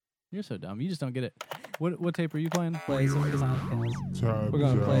You're so dumb. You just don't get it. What tape are you playing? Play some podcast. We're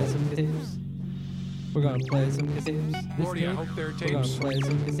gonna play some tapes. We're gonna play some tapes. Lordy, I hope there are We're gonna tapes. play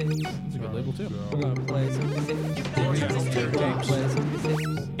some tapes. It's a good label too. We're gonna play some tapes. Lordy, I hope there are We're gonna tapes. play some tapes.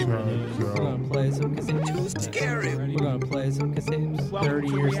 We're gonna play some cassettes. Too scary. We're gonna play some cassettes. 30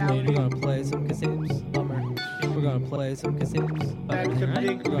 years We're later. gonna play some cassettes. Bummer. We're gonna play some cassettes. That's a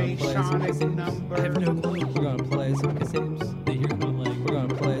big We're gonna play some Masonic cassettes. number. I have no clue. We're gonna play some cassettes. They hear me like We're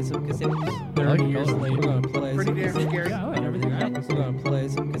gonna play some cassettes. 30 years We're later. gonna play Pretty some damn cassettes. scary. Yeah, and everything happens. We're gonna play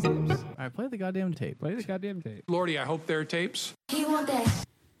some cassettes. All right, play the goddamn tape. Play the goddamn tape. Lordy, I hope there are tapes. You want that?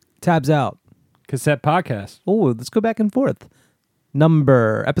 Tabs out. Cassette podcast. Oh, let's go back and forth.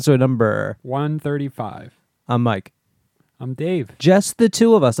 Episode number. 135. I'm Mike. I'm Dave. Just the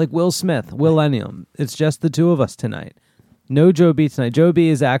two of us, like Will Smith, Millennium. It's just the two of us tonight. No Joe B tonight. Joe B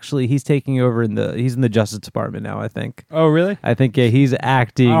is actually, he's taking over he's in the Justice Department now, I think. Oh, really? I think, yeah, he's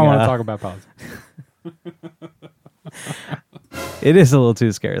acting. I don't want to talk about politics. It is a little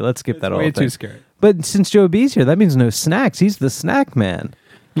too scary. Let's skip It's that all. way too scary. But since Joe B's here, that means no snacks. He's the snack man.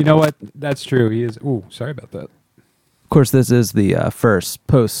 You know what? That's true. He is. Ooh, sorry about that. Of course, this is the first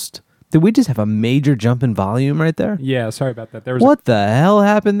post. Did we just have a major jump in volume right there? Yeah, sorry about that. There was What the hell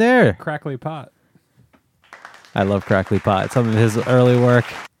happened there? a crackly pot. I love Crackly Pot. Some of his early work.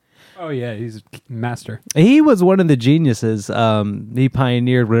 Oh, yeah, he's a master. He was one of the geniuses. He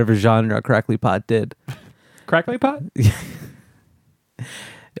pioneered whatever genre Crackly Pot did. Crackly pot?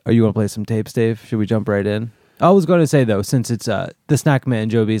 Are you want to play some tapes, Dave? Should we jump right in? I was going to say, though, since it's the snack man,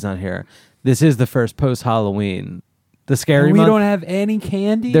 Joe B's not here, this is the first post-Halloween. The scary We month. don't have any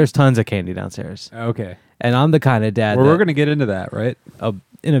candy? There's tons of candy downstairs. Okay. And I'm the kind of dad Well, that, we're going to get into that, right?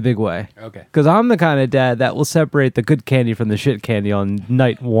 in a big way. Okay. Because I'm the kind of dad that will separate the good candy from the shit candy on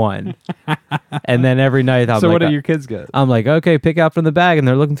night one. And then every night I'm So like, what do your kids get? I'm like, okay, pick out from the bag. And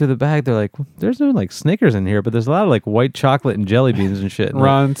they're looking through the bag. They're like, there's no like Snickers in here, but there's a lot of like white chocolate and jelly beans and shit. And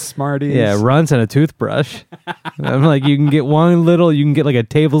Runts, Smarties. yeah, runts and a toothbrush. I'm like, you can get you can get like a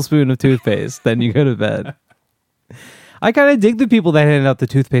tablespoon of toothpaste, then you go to bed. I kind of dig the people that hand out the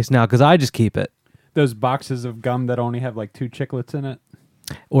toothpaste now because I just keep it. Those boxes of gum that only have like 2 chiclets in it.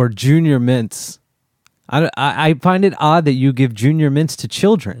 Or Junior Mints. I find it odd that you give Junior Mints to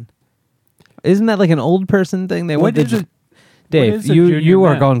children. Isn't that like an old person thing? They What want is it? Dave, What is a you Junior are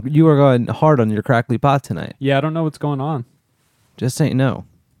Mint? you are going hard on your Crackly Pot tonight. Yeah, I don't know what's going on. Just so you know.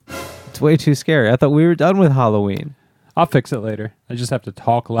 It's way too scary. I thought we were done with Halloween. I'll fix it later. I just have to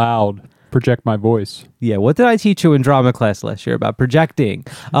talk loud, project my voice. Yeah, what did I teach you in drama class last year about projecting?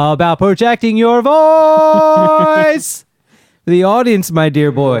 About projecting your voice! The audience, my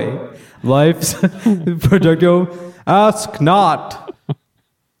dear boy. Life's projecto. Ask not.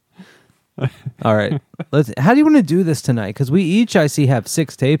 All right. How do you want to do this tonight? Because we each, I see, have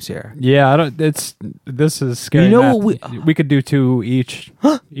 6 tapes here. Yeah, I don't. This is scary. You know math. what we could do 2 each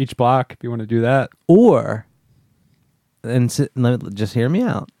block if you want to do that. Or, just hear me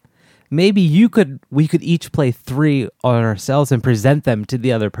out. Maybe we could each play 3 on ourselves and present them to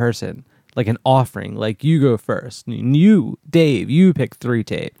the other person. Like an offering. Like you go first. You, Dave, you pick 3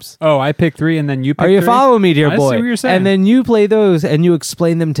 tapes. Oh, I pick 3 and then you pick Are you 3? following me, dear I boy? see what you're saying. And then you play those and you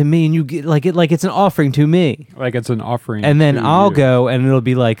explain them to me and you get like it's an offering to me. Like it's an offering. And then to I'll you. go and it'll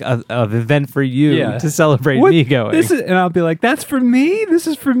be like an event for you Yeah. to celebrate What? me going. And I'll be like, that's for me? This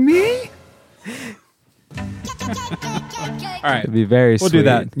is for me? All right. It'd be very We'll sweet. do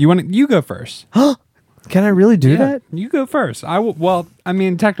that. You go first. Can I really do that? You go first. I will. Well, I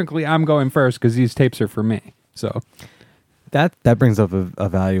mean, technically, I'm going first because these tapes are for me. So That brings up a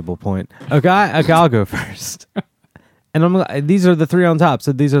valuable point. Okay, I'll go first. And these are the 3 on top.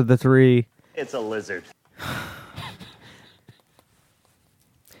 So these are the 3. It's a lizard.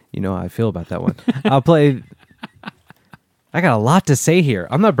 You know how I feel about that one. I'll play. I got a lot to say here.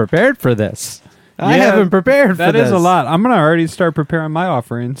 I'm not prepared for this. I Yeah, haven't prepared for this. that is a lot. I'm gonna already start preparing my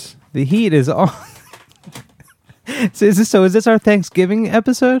offerings. The heat is on. So is this our Thanksgiving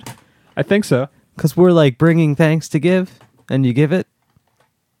episode? I think so. Because we're like bringing thanks to give, and you give it.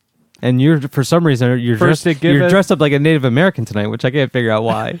 And you're, for some reason, you're dressed up like a Native American tonight, which I can't figure out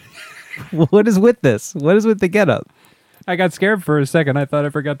why. What is with this? What is with the getup? I got scared for a second. I thought I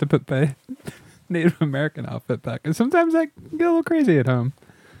forgot to put my Native American outfit back. And sometimes I get a little crazy at home.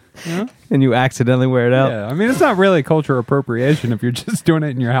 You know? And you accidentally wear it out. Yeah, I mean, it's not really cultural appropriation if you're just doing it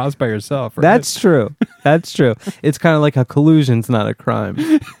in your house by yourself. Right? That's true. That's true. It's kind of like a collusion's not a crime.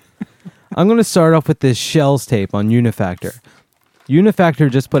 I'm going to start off with this Shells tape on Unifactor. Unifactor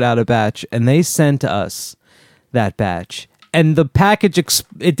just put out a batch, and they sent us that batch. And the package,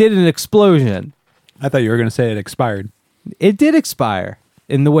 it did an explosion. I thought you were going to say it expired. It did expire.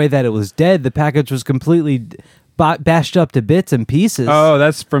 in the way that it was dead. The package was completely bashed up to bits and pieces. Oh,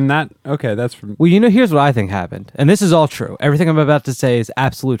 that's from that. Okay, that's from. Well, here's what I think happened. And this is all true. Everything I'm about to say is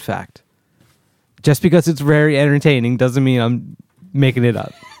absolute fact. Just because it's very entertaining doesn't mean I'm making it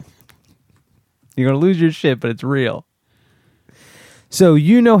up. You're going to lose your shit, but it's real. So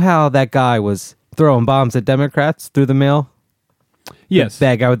you know how that guy was throwing bombs at Democrats through the mail? Yes.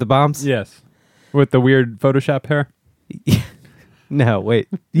 Bad guy with the bombs? Yes. With the weird Photoshop hair? No, wait.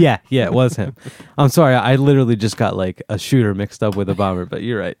 Yeah, it was him. I'm sorry. I literally just got like a shooter mixed up with a bomber, but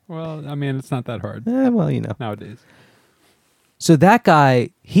you're right. Well, I mean, it's not that hard Well, nowadays. So that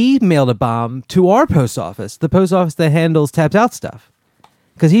guy, he mailed a bomb to our post office, the post office that handles tapped out stuff.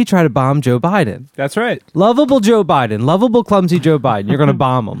 Because he tried to bomb Joe Biden. That's right. Lovable Joe Biden. Lovable, clumsy Joe Biden. You're going to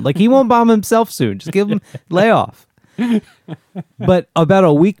bomb him. Like, he won't bomb himself soon. Just give him layoff. But about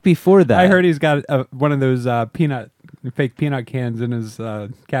a week before that... I heard he's got one of those fake peanut cans in his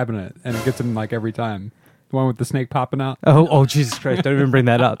cabinet, and it gets him like every time. The one with the snake popping out. Oh, Jesus Christ. Don't even bring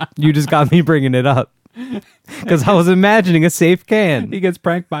that up. You just got me bringing it up. Because I was imagining a safe can. He gets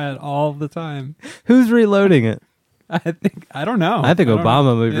pranked by it all the time. Who's reloading it? I don't know. I think don't Obama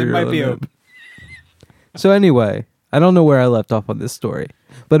know. might be It might be reloading it. So anyway, I don't know where I left off on this story.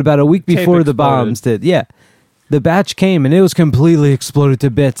 But about a week Tape before the exploded. bombs did, the batch came and it was completely exploded to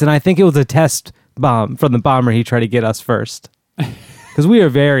bits. And I think it was a test bomb from the bomber he tried to get us first. Because we are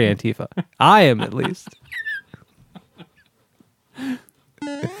very Antifa. I am, at least.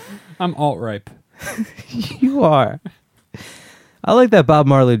 I'm alt-ripe. You are. I like that Bob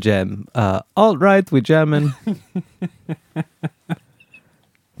Marley gem. Alt-right, we jamming.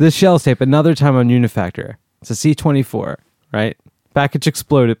 This Shells tape, another time on Unifactor. It's a C-24, right? Package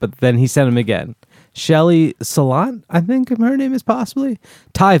exploded, but then he sent him again. Shelly Salant, I think her name is possibly.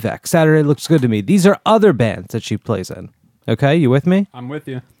 Tyvek, Saturday Looks Good to Me. These are other bands that she plays in. Okay, you with me? I'm with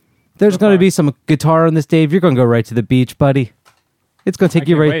you. There's going to be some guitar on this, Dave. You're going to go right to the beach, buddy. It's going to take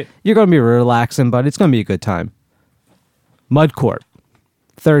you can't right. wait. You're going to be relaxing, buddy. It's going to be a good time. Mudcorp,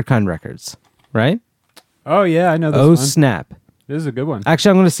 Third Kind Records, right? Oh, yeah, I know this Oh, one. snap. This is a good one.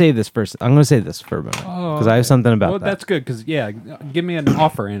 Actually, I'm going to save this first. I'm going to save this for a moment because I have something about well, that. that's good because, give me an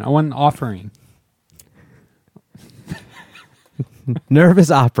offering. I want an offering. Nervous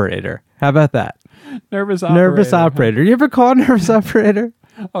Operator. How about that? Nervous operator. Nervous Operator. You ever call a Nervous Operator?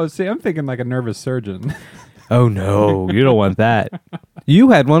 Oh, see, I'm thinking like a nervous surgeon. Oh, no. You don't want that. You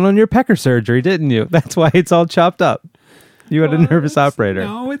had one on your pecker surgery, didn't you? That's why it's all chopped up. You had a Nervous Operator.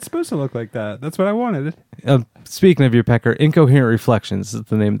 No, it's supposed to look like that. That's what I wanted. Speaking of your pecker, Incoherent Reflections is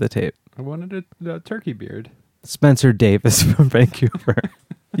the name of the tape. I wanted a turkey beard. Spencer Davis from Vancouver.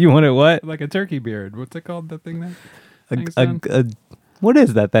 You wanted what? Like a turkey beard. What's it called, that thing that hangs down? What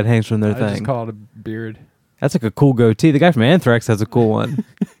is that hangs from their I just thing? call it a beard. That's like a cool goatee. The guy from Anthrax has a cool one.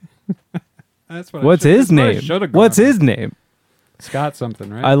 That's what What's his name? What's his name? Scott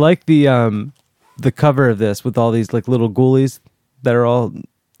something, right? I like the cover of this with all these like little ghoulies that are all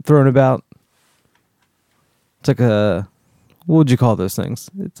thrown about. It's like a, what would you call those things?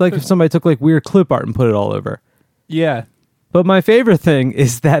 It's like if somebody took like weird clip art and put it all over. Yeah. But my favorite thing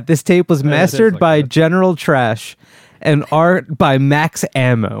is that this tape was It is mastered like by that. General Trash and art by Max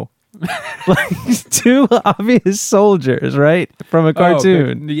Ammo. Like two obvious soldiers, right? From a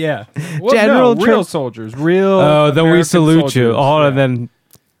cartoon. Yeah. Well, General no, real Tra- soldiers. Real. Oh, then we American salute you. soldiers. Hold on, Yeah. then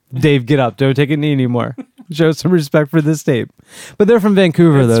Dave, get up. Don't take a knee anymore. Show some respect for this tape. But they're from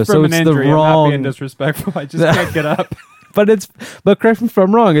Vancouver, though, It's so from it's an the injury. I'm not wrong. being disrespectful. I just can't get up. But correct me if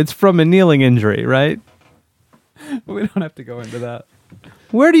I'm wrong. It's from a kneeling injury, right? We don't have to go into that.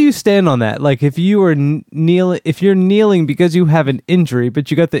 Where do you stand on that? Like, if you were if you're kneeling because you have an injury, but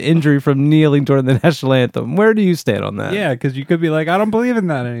you got the injury from kneeling during the national anthem, where do you stand on that? Yeah, because you could be like, I don't believe in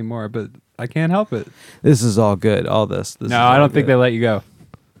that anymore, but I can't help it. This is all good. All this. No, I don't think they let you go.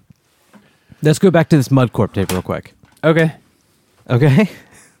 Let's go back to this Mudcorp tape real quick. Okay. Okay.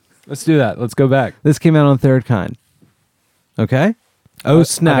 Let's do that. Let's go back. This came out on Third Kind. Okay. Oh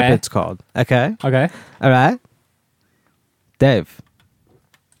snap! okay. It's called. Okay. Okay. All right. Dave,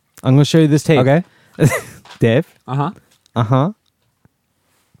 I'm going to show you this tape. Okay. Dave. Uh-huh. I'm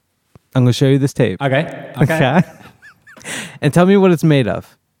going to show you this tape. Okay. Okay. And tell me what it's made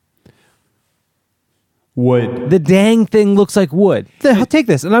of. Wood. The dang thing looks like wood. Take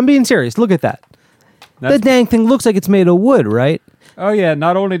this, and I'm being serious. Look at that. The dang thing looks like it's made of wood, right? Oh, yeah.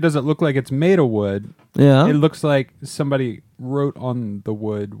 Not only does it look like it's made of wood, Yeah. it looks like somebody wrote on the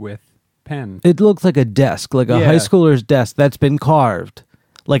wood with pen. It looks like a desk, like a Yeah. high schooler's desk that's been carved.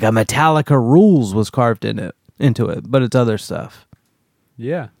 Like a Metallica Rules was carved into it, but it's other stuff,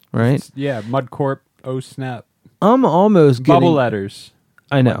 Yeah. right? Yeah. Mudcorp. Oh, snap. I'm almost getting... Bubble letters.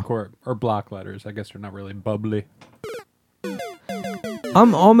 I know. Or block letters. I guess they're not really bubbly.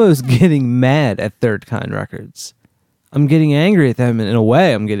 I'm almost getting mad at Third Kind Records. I'm getting angry at them, and in a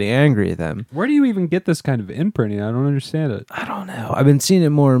way, I'm getting angry at them. Where do you even get this kind of imprinting? I don't understand it. I don't know. I've been seeing it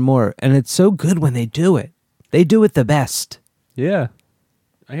more and more, and it's so good when they do it. They do it the best. Yeah.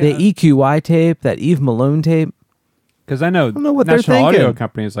 The EQY tape, that Eve Malone tape. Because I know what they're National Audio thinking.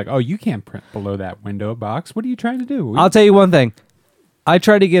 Company is like, oh, you can't print below that window box. What are you trying to do? I'll tell you one thing. I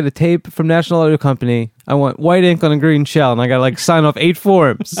tried to get a tape from National Audio Company. I want white ink on a green shell, and I got to sign off 8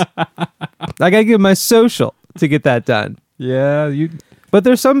 forms. I got to give my social to get that done. Yeah, you But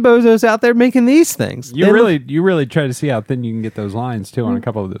there's some bozos out there making these things. you really try to see how thin you can get those lines too on a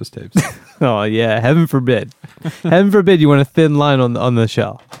couple of those tapes. Oh yeah, heaven forbid. Heaven forbid you want a thin line on the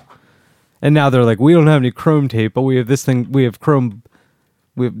shell. And now they're like, we don't have any chrome tape, but we have this thing. We have chrome.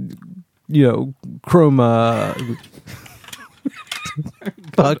 We have, chrome.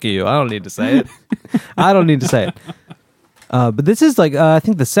 Fuck you! I don't need to say it. I don't need to say it. But this is like I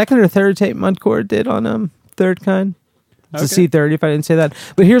think the second or third tape Mudcore did on Third Kind. It's a C30 if I didn't say that.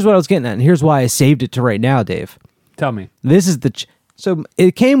 But here's what I was getting at, and here's why I saved it to right now, Dave. Tell me. This is so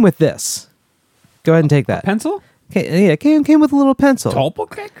it came with this. Go ahead and take that. Pencil? Okay, yeah, it came with a little pencil.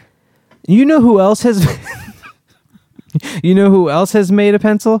 Topelkick? You know who else has? You know who else has made a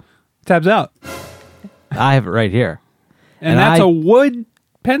pencil? Tabs out. I have it right here. And that's a wood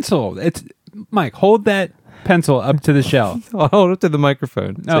pencil. It's Mike, hold that pencil up to the shell. I'll hold it to the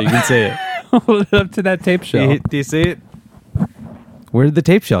microphone so you can see it. Hold it up to that tape shell. Do you see it? Where did the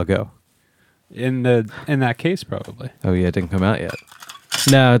tape shell go? In that case, probably. Oh yeah, it didn't come out yet.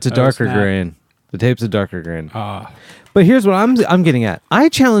 No, it's a darker snap. grain. The tape's a darker grain. Ah. But here's what I'm getting at. I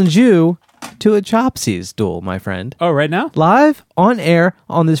challenge you to a Chopsies duel, my friend. Oh, right now? Live on air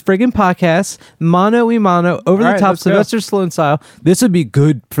on this friggin' podcast, mano y mano, over All the right, top, let's go. Sylvester Stallone style. This would be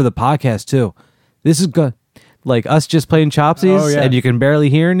good for the podcast too. This is good, like us just playing Chopsies, Oh, yeah. and you can barely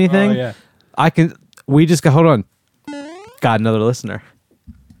hear anything. Oh, yeah. We just got. Hold on. Got another listener.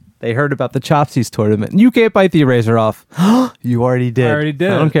 They heard about the Chopsies tournament. You can't bite the eraser off. You already did. I already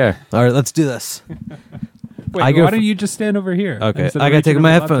did. I don't care. All right, let's do this. Wait, I go why for- don't you just stand over here? Okay, instead of I gotta reaching take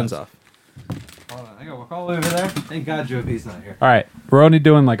my over headphones laptops? off. Hold on, I gotta walk all the way over there. Thank God Joe B's not here. All right. We're only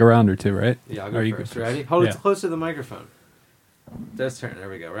doing like a round or two, right? Yeah, I'll Or go you first. Ready? Hold Yeah. it close to the microphone. This turn. There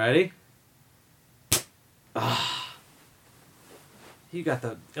we go. Ready? Ah. You got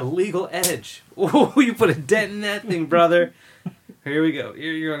the illegal edge. Oh, you put a dent in that thing, brother. Here we go.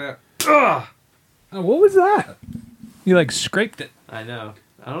 You're gonna. Ugh. Oh, what was that? You like scraped it. I know.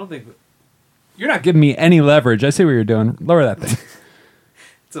 I don't think. You're not giving me any leverage. I see what you're doing. Lower that thing.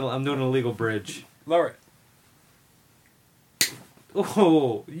 I'm doing an illegal bridge. Lower it.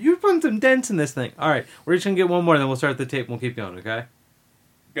 Oh, you put some dents in this thing. All right, we're just gonna get one more, then we'll start the tape and we'll keep going. Okay.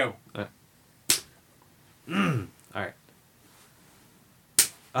 Go. All right.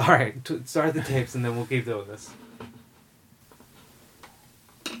 All right. Start the tapes and then we'll keep doing this.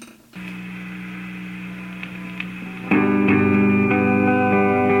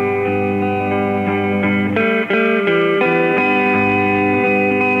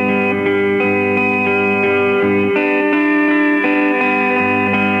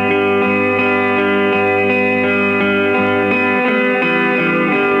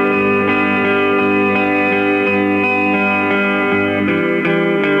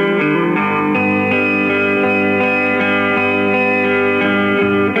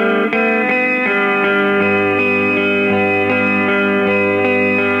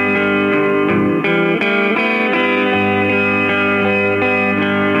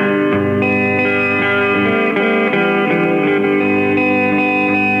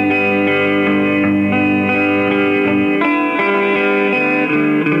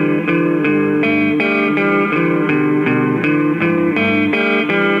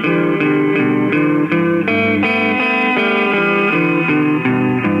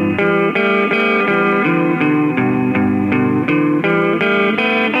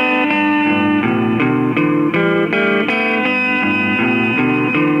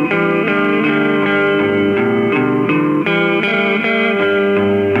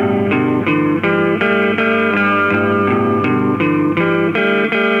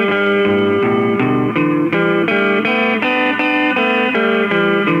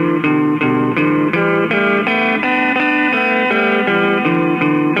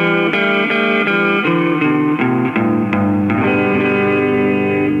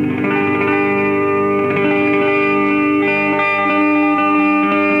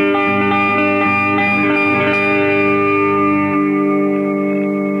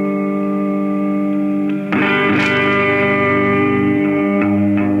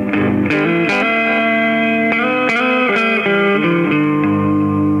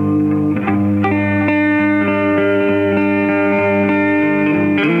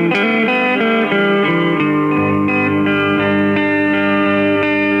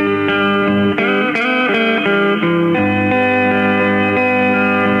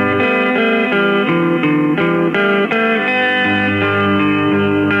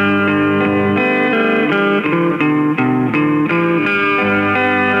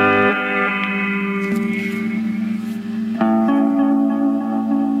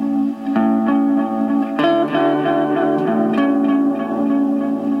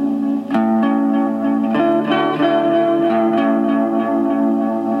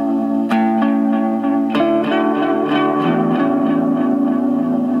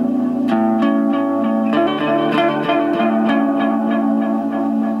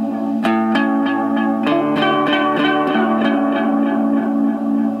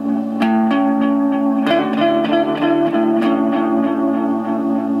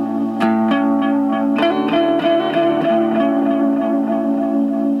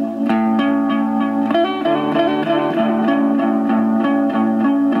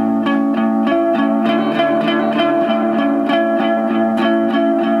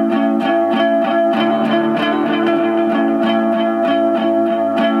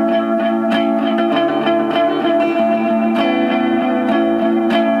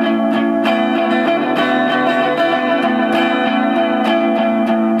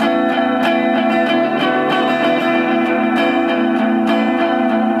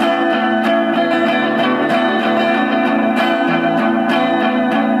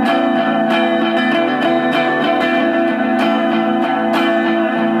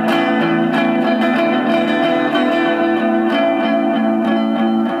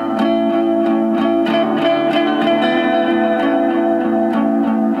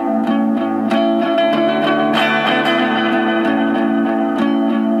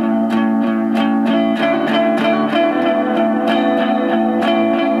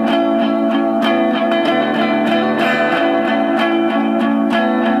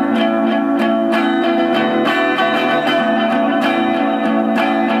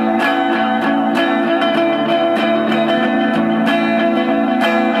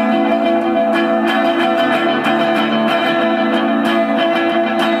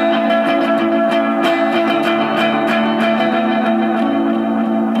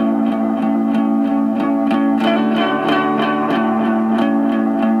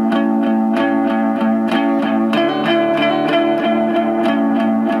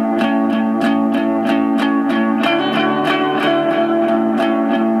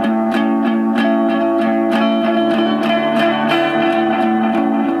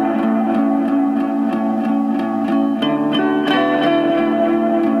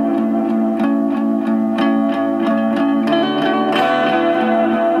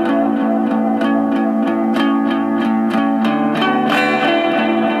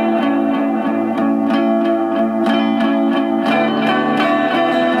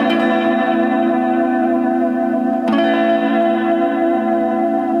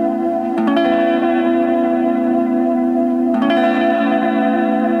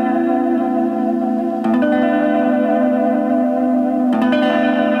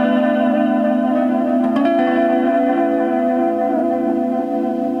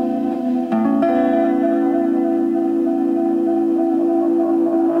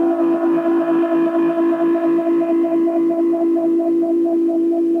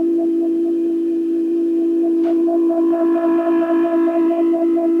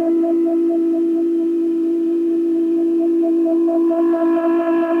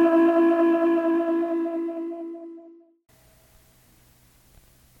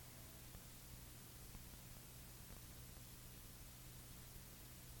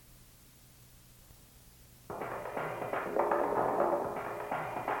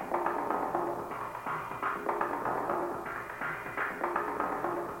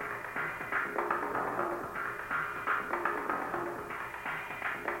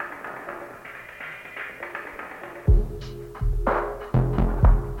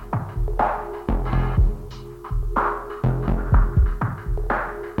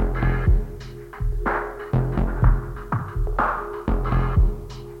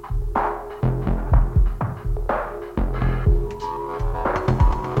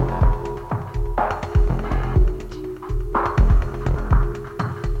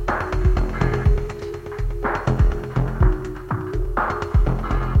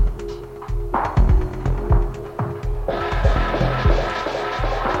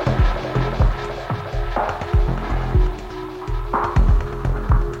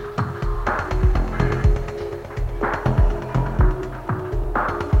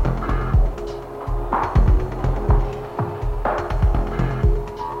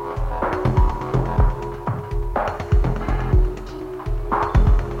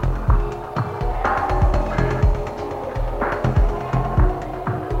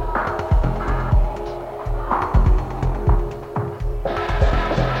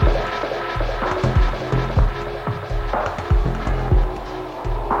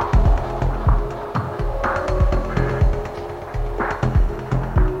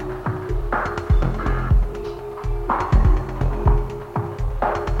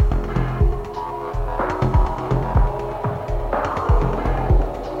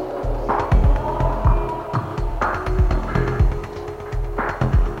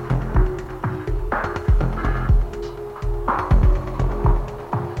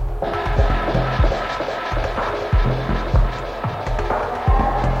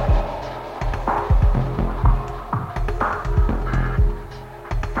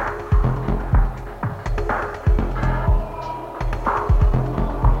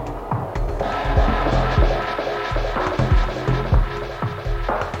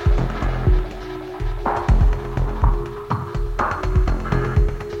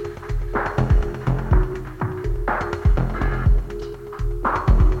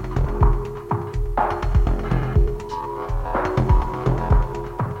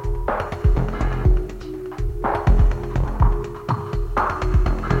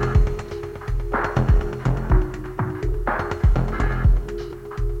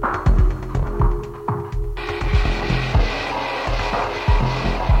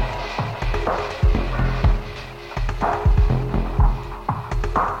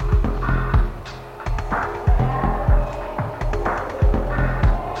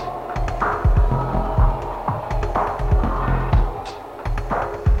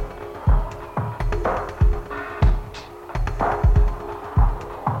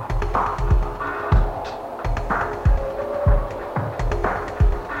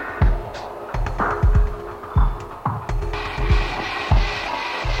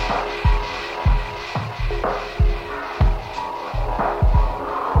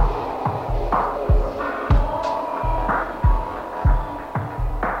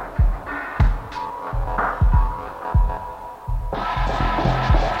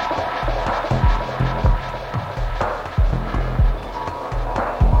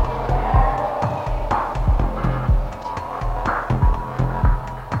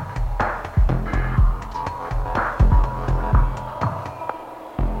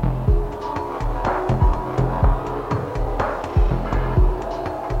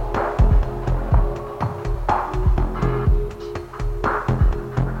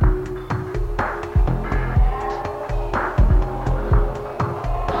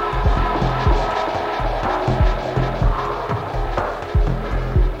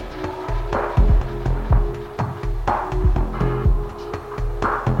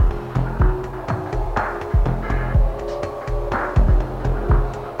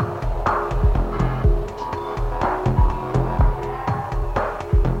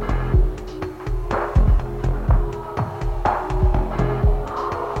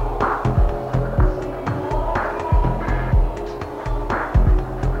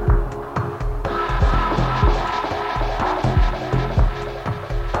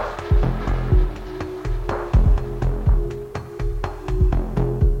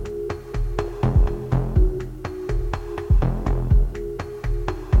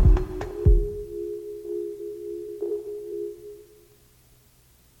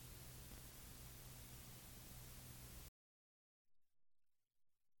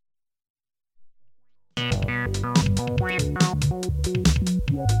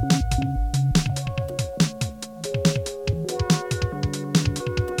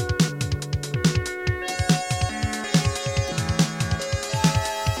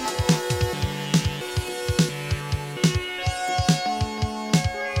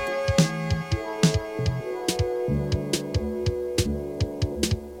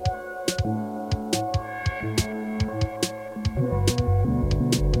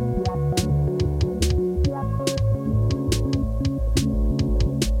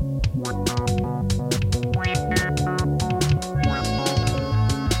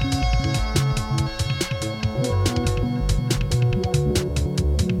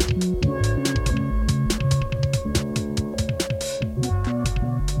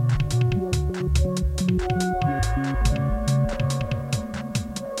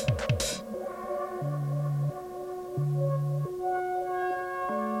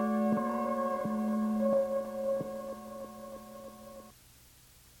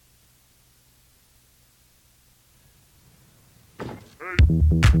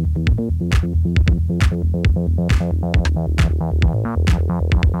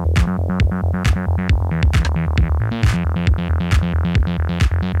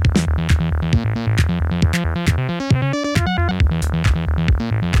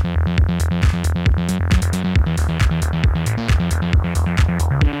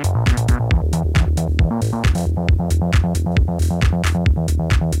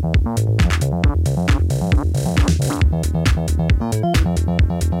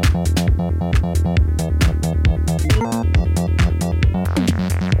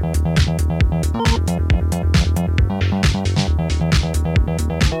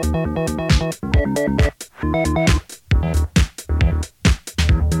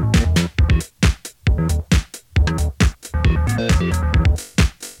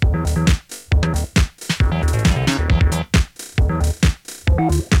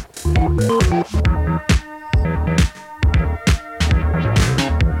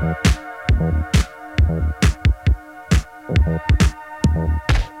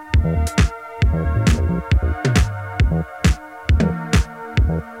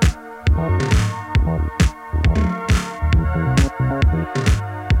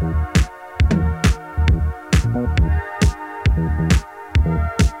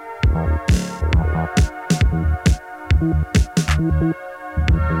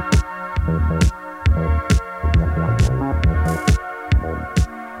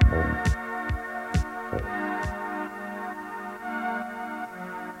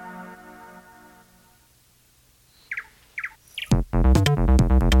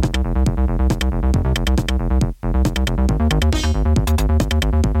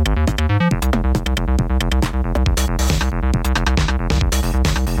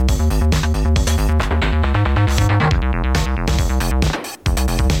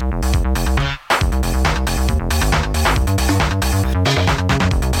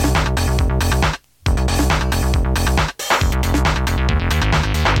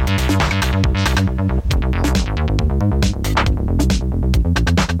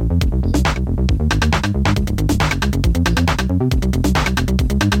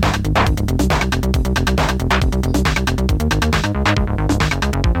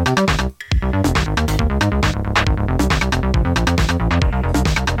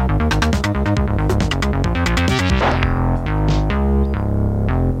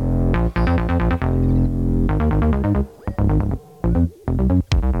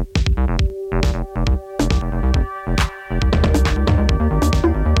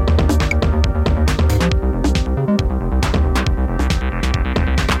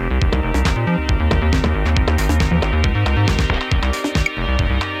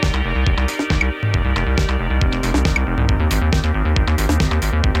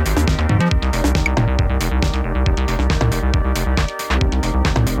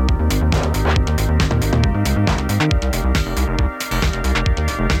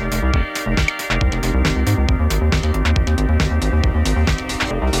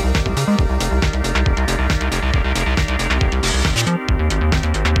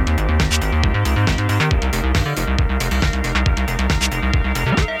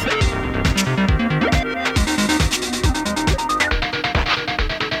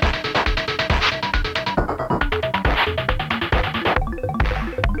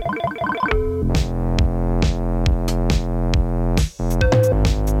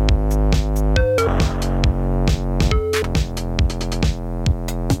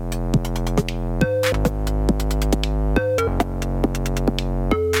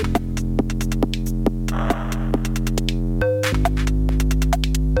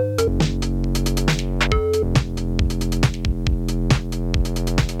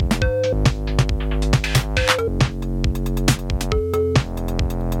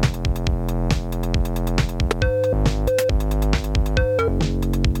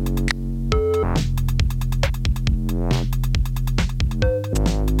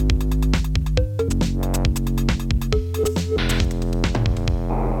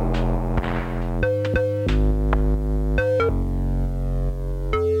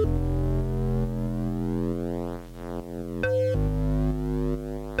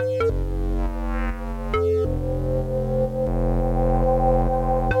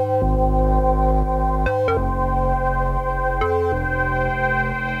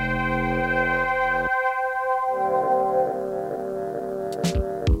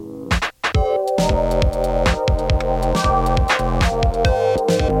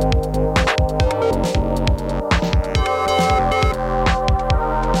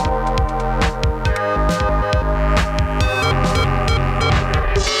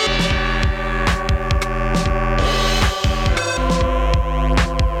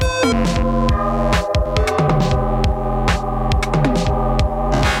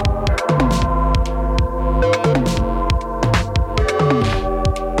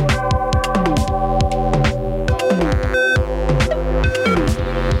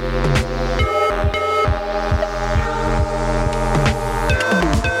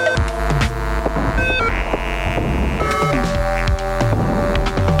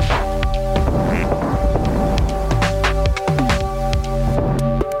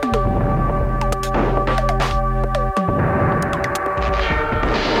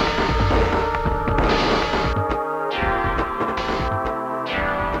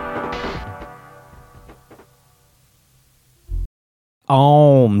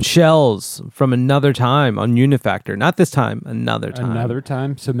 Shells from another time on Unifactor. Not this time, another time. Another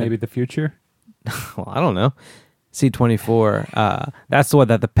time, so maybe the future. Well, I don't know. C24. That's the one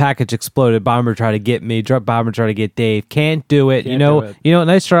that the package exploded. Bomber tried to get me. Bomber tried to get Dave. Can't do it. Can't do it. You know.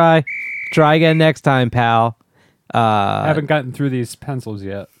 Nice try. Try again next time, pal. I haven't gotten through these pencils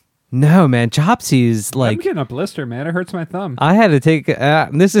yet. No, man. Chopsy's I'm like. getting a blister, man. It hurts my thumb. I had to take.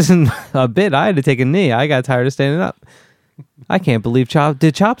 This isn't a bit. I had to take a knee. I got tired of standing up. I can't believe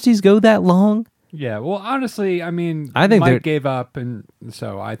did Chopsy's go that long? Yeah, well, honestly, I mean, I think they're- Mike gave up, and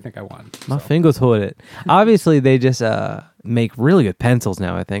so I think I won. My so. fingers hold it. Obviously, they just make really good pencils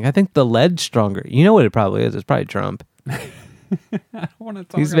now. I think the lead's stronger. You know what it probably is? It's probably Trump. I don't want to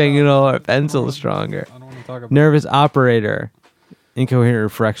talk He's about making all our I don't pencils wanna- stronger. I don't want to talk about Nervous operator. Incoherent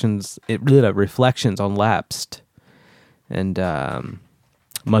reflections on lapsed. And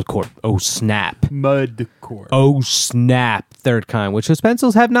Mudcorp. Oh snap. Mudcore. Oh snap. Third kind. Which those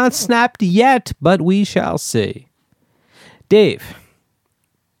pencils have not snapped yet, but we shall see. Dave,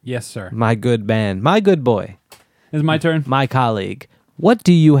 Yes, sir. my good man, my good boy, Is it my turn? my colleague, what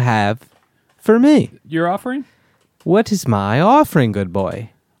do you have for me? You're offering? What is my offering, good boy?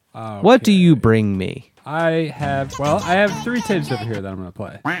 What do you bring me? I have 3 tapes over here that I'm going to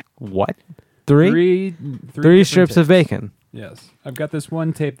play. What? Three Three strips of bacon. Yes. I've got this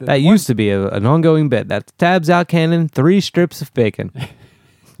one tape That used to be an ongoing bit. That's tabs out cannon, 3 strips of bacon.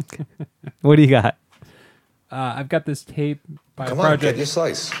 What do you got? I've got this tape by Come a on, project get your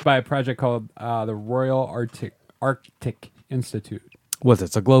slice. by a project called the Royal Arctic Institute. What's it?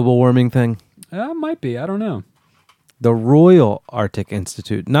 It's a global warming thing? Might be. I don't know. The Royal Arctic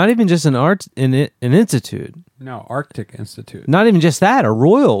Institute. Not even just an institute. No, Arctic Institute. Not even just that, a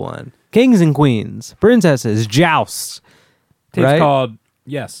royal one. Kings and queens, princesses, jousts. Tape's right?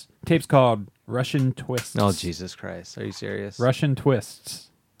 Tape's called Russian Twists. Oh, Jesus Christ. Are you serious? Russian Twists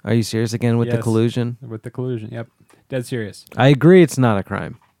Are you serious again with the Yes. collusion? with the collusion. Yep. Dead serious. I agree it's not a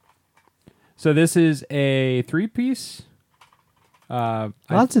crime. So this is a 3-piece.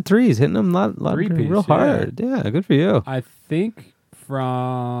 Lots of threes, hitting them lot Three-piece, real hard. Yeah, good for you. I think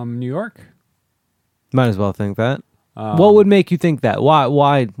from New York. Might as well think that. What would make you think that?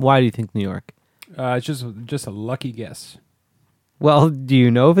 Why do you think New York? It's just a lucky guess. Well, do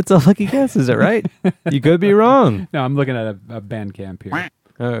you know if it's a lucky guess? Is it right? You could be wrong. No, I'm looking at a Bandcamp here.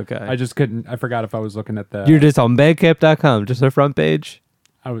 Okay. I just couldn't. I forgot if I was looking at the. You're just on Bandcamp.com, just the front page.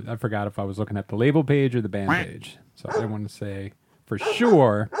 I forgot if I was looking at the label page or the band page. So I didn't want to say for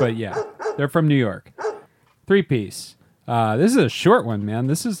sure, but yeah, they're from New York. 3-piece. This is a short one, man.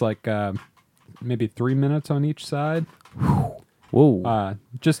 This is like maybe 3 minutes on each side. Whoa.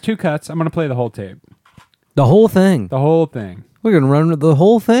 Just 2 cuts. I'm gonna play the whole tape. The whole thing. The whole thing. We're going to run with the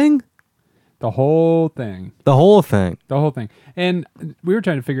whole thing? The whole thing. The whole thing. The whole thing. And we were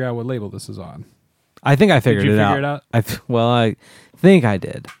trying to figure out what label this is on. I think I figured you it figure out. it out? I think I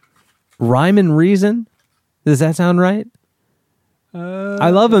did. Rhyme and Reason? Does that sound right?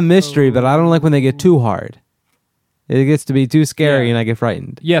 I love a mystery, but I don't like when they get too hard. It gets to be too scary Yeah. and I get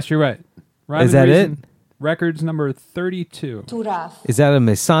frightened. Yes, you're right. Rhyme Is and that Reason, it? Records number 32. Too rough. Is that a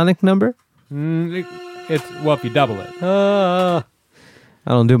Masonic number? It's if you double it. I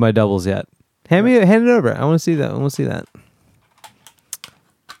don't do my doubles yet. Hand it over. I want to see that. Let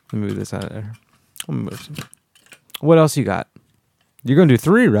me move this out of there. What else you got? You're gonna do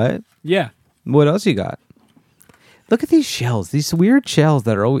 3, right? Yeah. What else you got? Look at these shells. These weird shells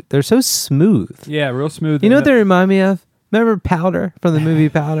that are they're so smooth. Yeah, real smooth. You know what they remind me of? Remember Powder from the movie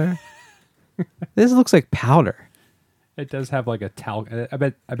Powder? This looks like powder. It does have like a talc. I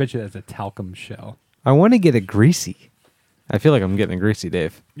bet you that's a talcum shell. I want to get a greasy. I feel like I'm getting a greasy,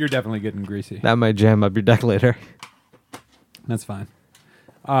 Dave. You're definitely getting greasy. That might jam up your deck later. That's fine.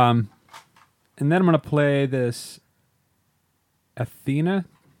 And then I'm gonna play this Athena.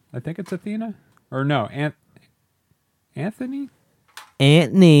 I think it's Athena. Or no, Anthony?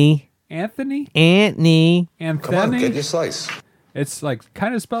 Anthony. Anthony? Come on, get your slice. It's like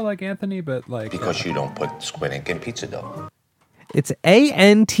kind of spelled like Anthony, but like Because you don't put squid ink in pizza dough. It's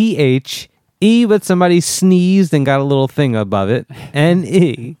ANTHE, but somebody sneezed and got a little thing above it.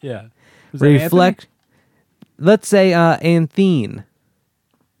 NE. yeah. Is that Reflect. Let's say Anthene.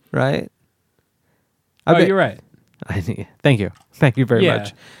 Right? Anthony? Oh, you're right. Thank you. Thank you very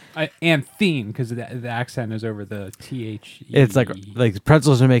much. Anthene, because the accent is over the THE. It's like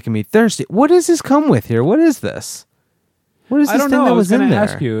pretzels are making me thirsty. What does this come with here? What is this? What is this I don't thing know. that I was in going to there?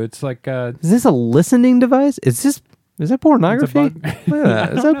 ask you. It's like Is this a listening device? Is that pornography? bug. Look at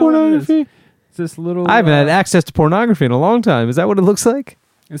that. Is I that don't know what it is. pornography? it's this little. I haven't had access to pornography in a long time. Is that what it looks like?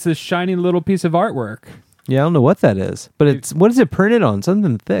 It's this shiny little piece of artwork. Yeah, I don't know what that is, but it's what is it printed on?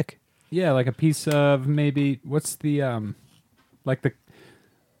 Something thick. Yeah, like a piece of maybe what's the like the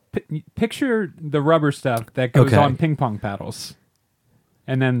picture the rubber stuff that goes Okay. on ping pong paddles,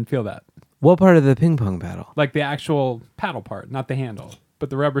 and then feel that What part of the ping pong paddle? like the actual paddle part, not the handle, but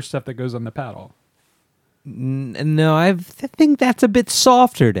the rubber stuff that goes on the paddle. No, I think that's a bit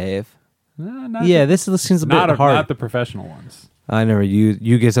softer, Dave. Not Yeah, this seems a bit hard. not the professional ones. I never use.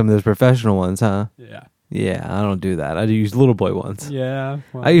 You get some of those professional ones, huh? Yeah, Yeah, I don't do that. I do use little boy ones. yeah.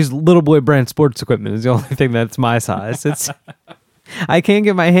 Well, I use little boy brand sports equipment. Is the only thing that's my size. It's I can't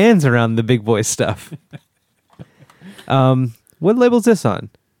get my hands around the big boy stuff. What label's this on?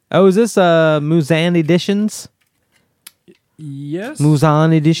 Oh, is this Muzan Editions? yes.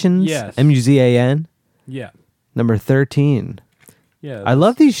 Muzan Editions? Yes. MUZAN? Yeah, Number 13. yeah. I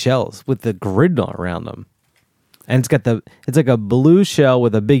love these shells with the grid around them. And it's like a blue shell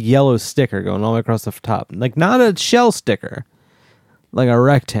with a big yellow sticker going all the way across the top. Like not a shell sticker, like a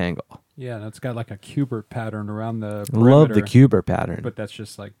rectangle. Yeah, and it's got like a Cubert pattern around the I love the perimeter, Cubert pattern. but that's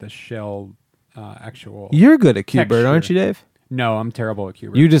just like the shell actual. You're good at Cubert, texture. aren't you, Dave? No, I'm terrible at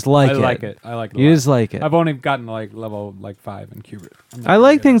Cubert. You just like I it. like it. I like it. a You lot. just like it. I've only gotten like level like 5 in Cubert. I'm not I very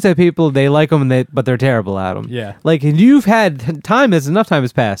like good things that people they like them, but they're terrible at them. Yeah. like and you've had enough time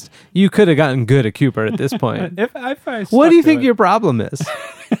has passed. You could have gotten good at Cubert at this point. If I What do you stuck to think it. your problem is?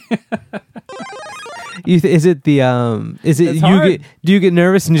 Is it the Is it It's you hard. get? Do you get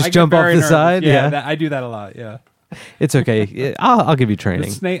nervous and I just get jump off very the nervous. side? Yeah, I do that a lot. Yeah, It's okay. I'll give you the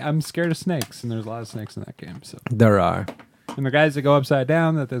training. snake. I'm scared of snakes, and there's a lot of snakes in that game. So, There are. and the guys that go upside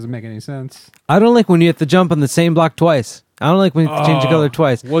down, that doesn't make any sense. I don't like when you have to jump on the same block twice. I don't like when you have to change the color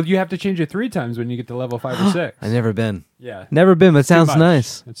twice. Well, you have to change it 3 times when you get to level 5 or 6. I never been. Yeah, Never been, but it Too sounds much.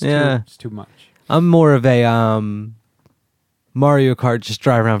 nice. It's yeah. it's too much. I'm more of a Mario Kart, just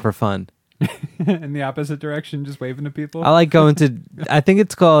drive around for fun. In the opposite direction, just waving to people. I like going to. I think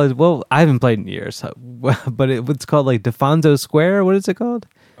it's called. Well, I haven't played in years, but it's called like Defonso Square. What is it called?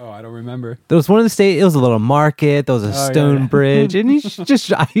 Oh, I don't remember. There was one of the state. It was a little market. There was a Oh, yeah, stone yeah. bridge, and you should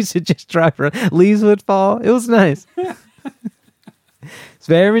just. I used to just drive around. Leaves would fall. It was nice. It's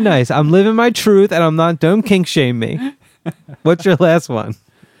very nice. I'm living my truth, and I'm not. Don't kink shame me. What's your last one?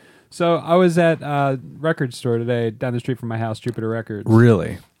 So I was at a record store today down the street from my house, Jupiter Records.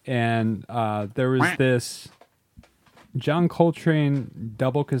 Really? And there was this John Coltrane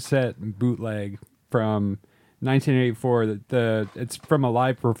double cassette bootleg from 1984. It's from a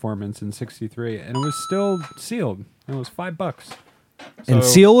live performance in '63, and it was still sealed. And it was $5. And So-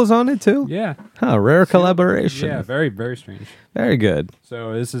 Seal was on it too. Yeah, Huh, rare collaboration. yeah, very very strange. Very good.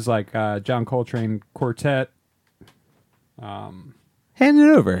 So this is like John Coltrane quartet, Hand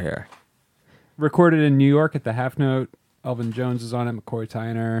it over here. recorded in New York at the Half Note. Elvin Jones is on it. McCoy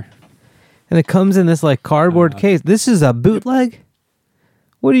Tyner. And it comes in this like cardboard case. This is a bootleg?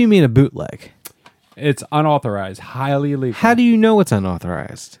 What do you mean a bootleg? It's unauthorized, highly illegal. How do you know it's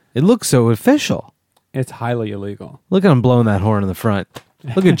unauthorized? It looks so official. It's highly illegal. Look at him blowing that horn in the front.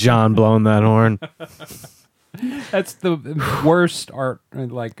 Look at John blowing that horn. That's the worst art,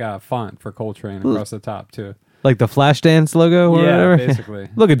 like font for Coltrane across the top too. Like the Flashdance logo or Yeah, whatever. basically.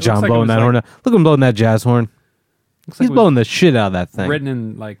 Look at It looks John like it blowing was, that like- horn. Look at him blowing that jazz horn. Looks He's like it was blowing the shit out of that thing. written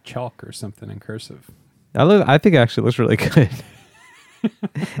in like chalk or something in cursive. I think it actually looks really good.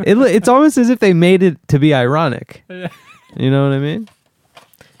 It's almost as if they made it to be ironic. You know what I mean?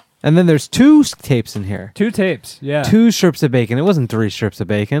 And then there's 2 tapes in here. 2 tapes. Yeah, 2 strips of bacon. It wasn't 3 strips of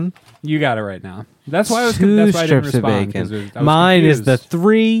bacon. You got it right now. That's why I was. 2 That's why I didn't strips of respond, 'cause bacon. I was Mine is the confused.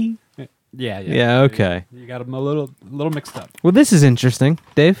 3. Yeah. Yeah, okay. You got them a little mixed up. Well, this is interesting.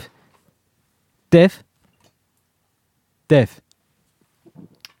 Dave? This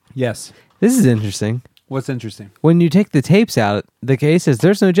Yes. is interesting. What's interesting? When you take the tapes out, the case says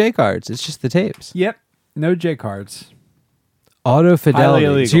there's no J cards. It's just the tapes. Yep. No J cards. Auto Highly Fidelity.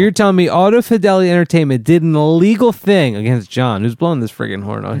 illegal. So you're telling me Auto Fidelity Entertainment did an illegal thing against John, who's blowing this friggin'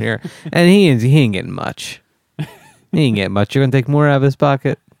 horn on here, and he ain't getting much. He ain't getting much. You're gonna take more out of his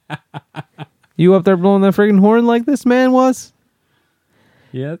pocket. You up there blowing that friggin' horn like this man was?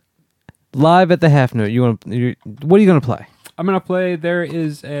 Yep. Live at the Half Note. What are you gonna play? I'm gonna play. There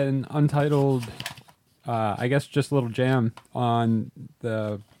is an untitled, I guess, just a little jam on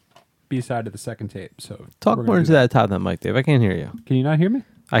the B side of the second tape. So Talk we're more gonna into do that top of that mic, Dave. I can't hear you. Can you not hear me?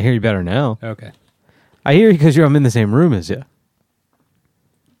 I hear you better now. Okay. I hear you because I'm in the same room as you.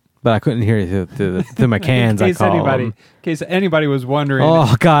 But I couldn't hear you through my cans. in I call 'em. in case anybody was wondering.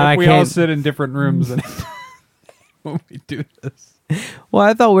 Oh, God, if I we all can't- sit in different rooms and when we do this. Well,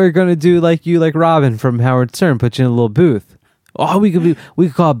 I thought we were going to do like Robin from Howard Stern, put you in a little booth Oh, we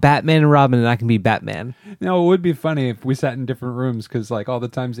could call it Batman and Robin, and I can be Batman. No, it would be funny if we sat in different rooms because, like, all the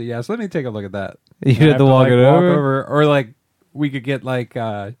times that let me take a look at that. You And have to walk like, it over? or like we could get like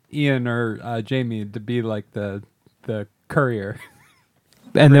Ian or Jamie to be like the courier.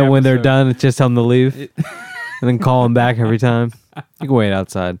 And then when they're episode. done, it's just tell them to leave, and then call them back every time. You can wait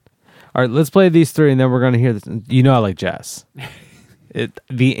outside. All right, let's play these three, and then we're gonna hear this. You know I like jazz.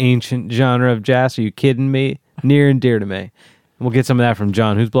 The ancient genre of jazz. Are you kidding me? Near and dear to me. And we'll get some of that from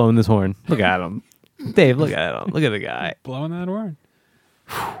John, who's blowing this horn. Look at him, Dave. Look at him. Look at the guy. Blowing that horn.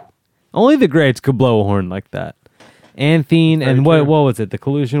 Only the greats could blow a horn like that. Anthene and what was it? The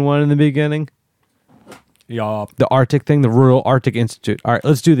collusion one in the beginning. Yeah. The Arctic thing, the Rural Arctic Institute. All right,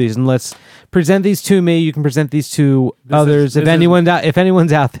 let's do these and let's present these to me. You can present these to others. If anyone's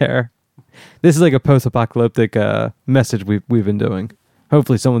out there, this is like a post-apocalyptic message we've been doing.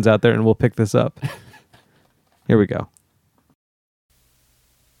 Hopefully, someone's out there and we'll pick this up. Here we go.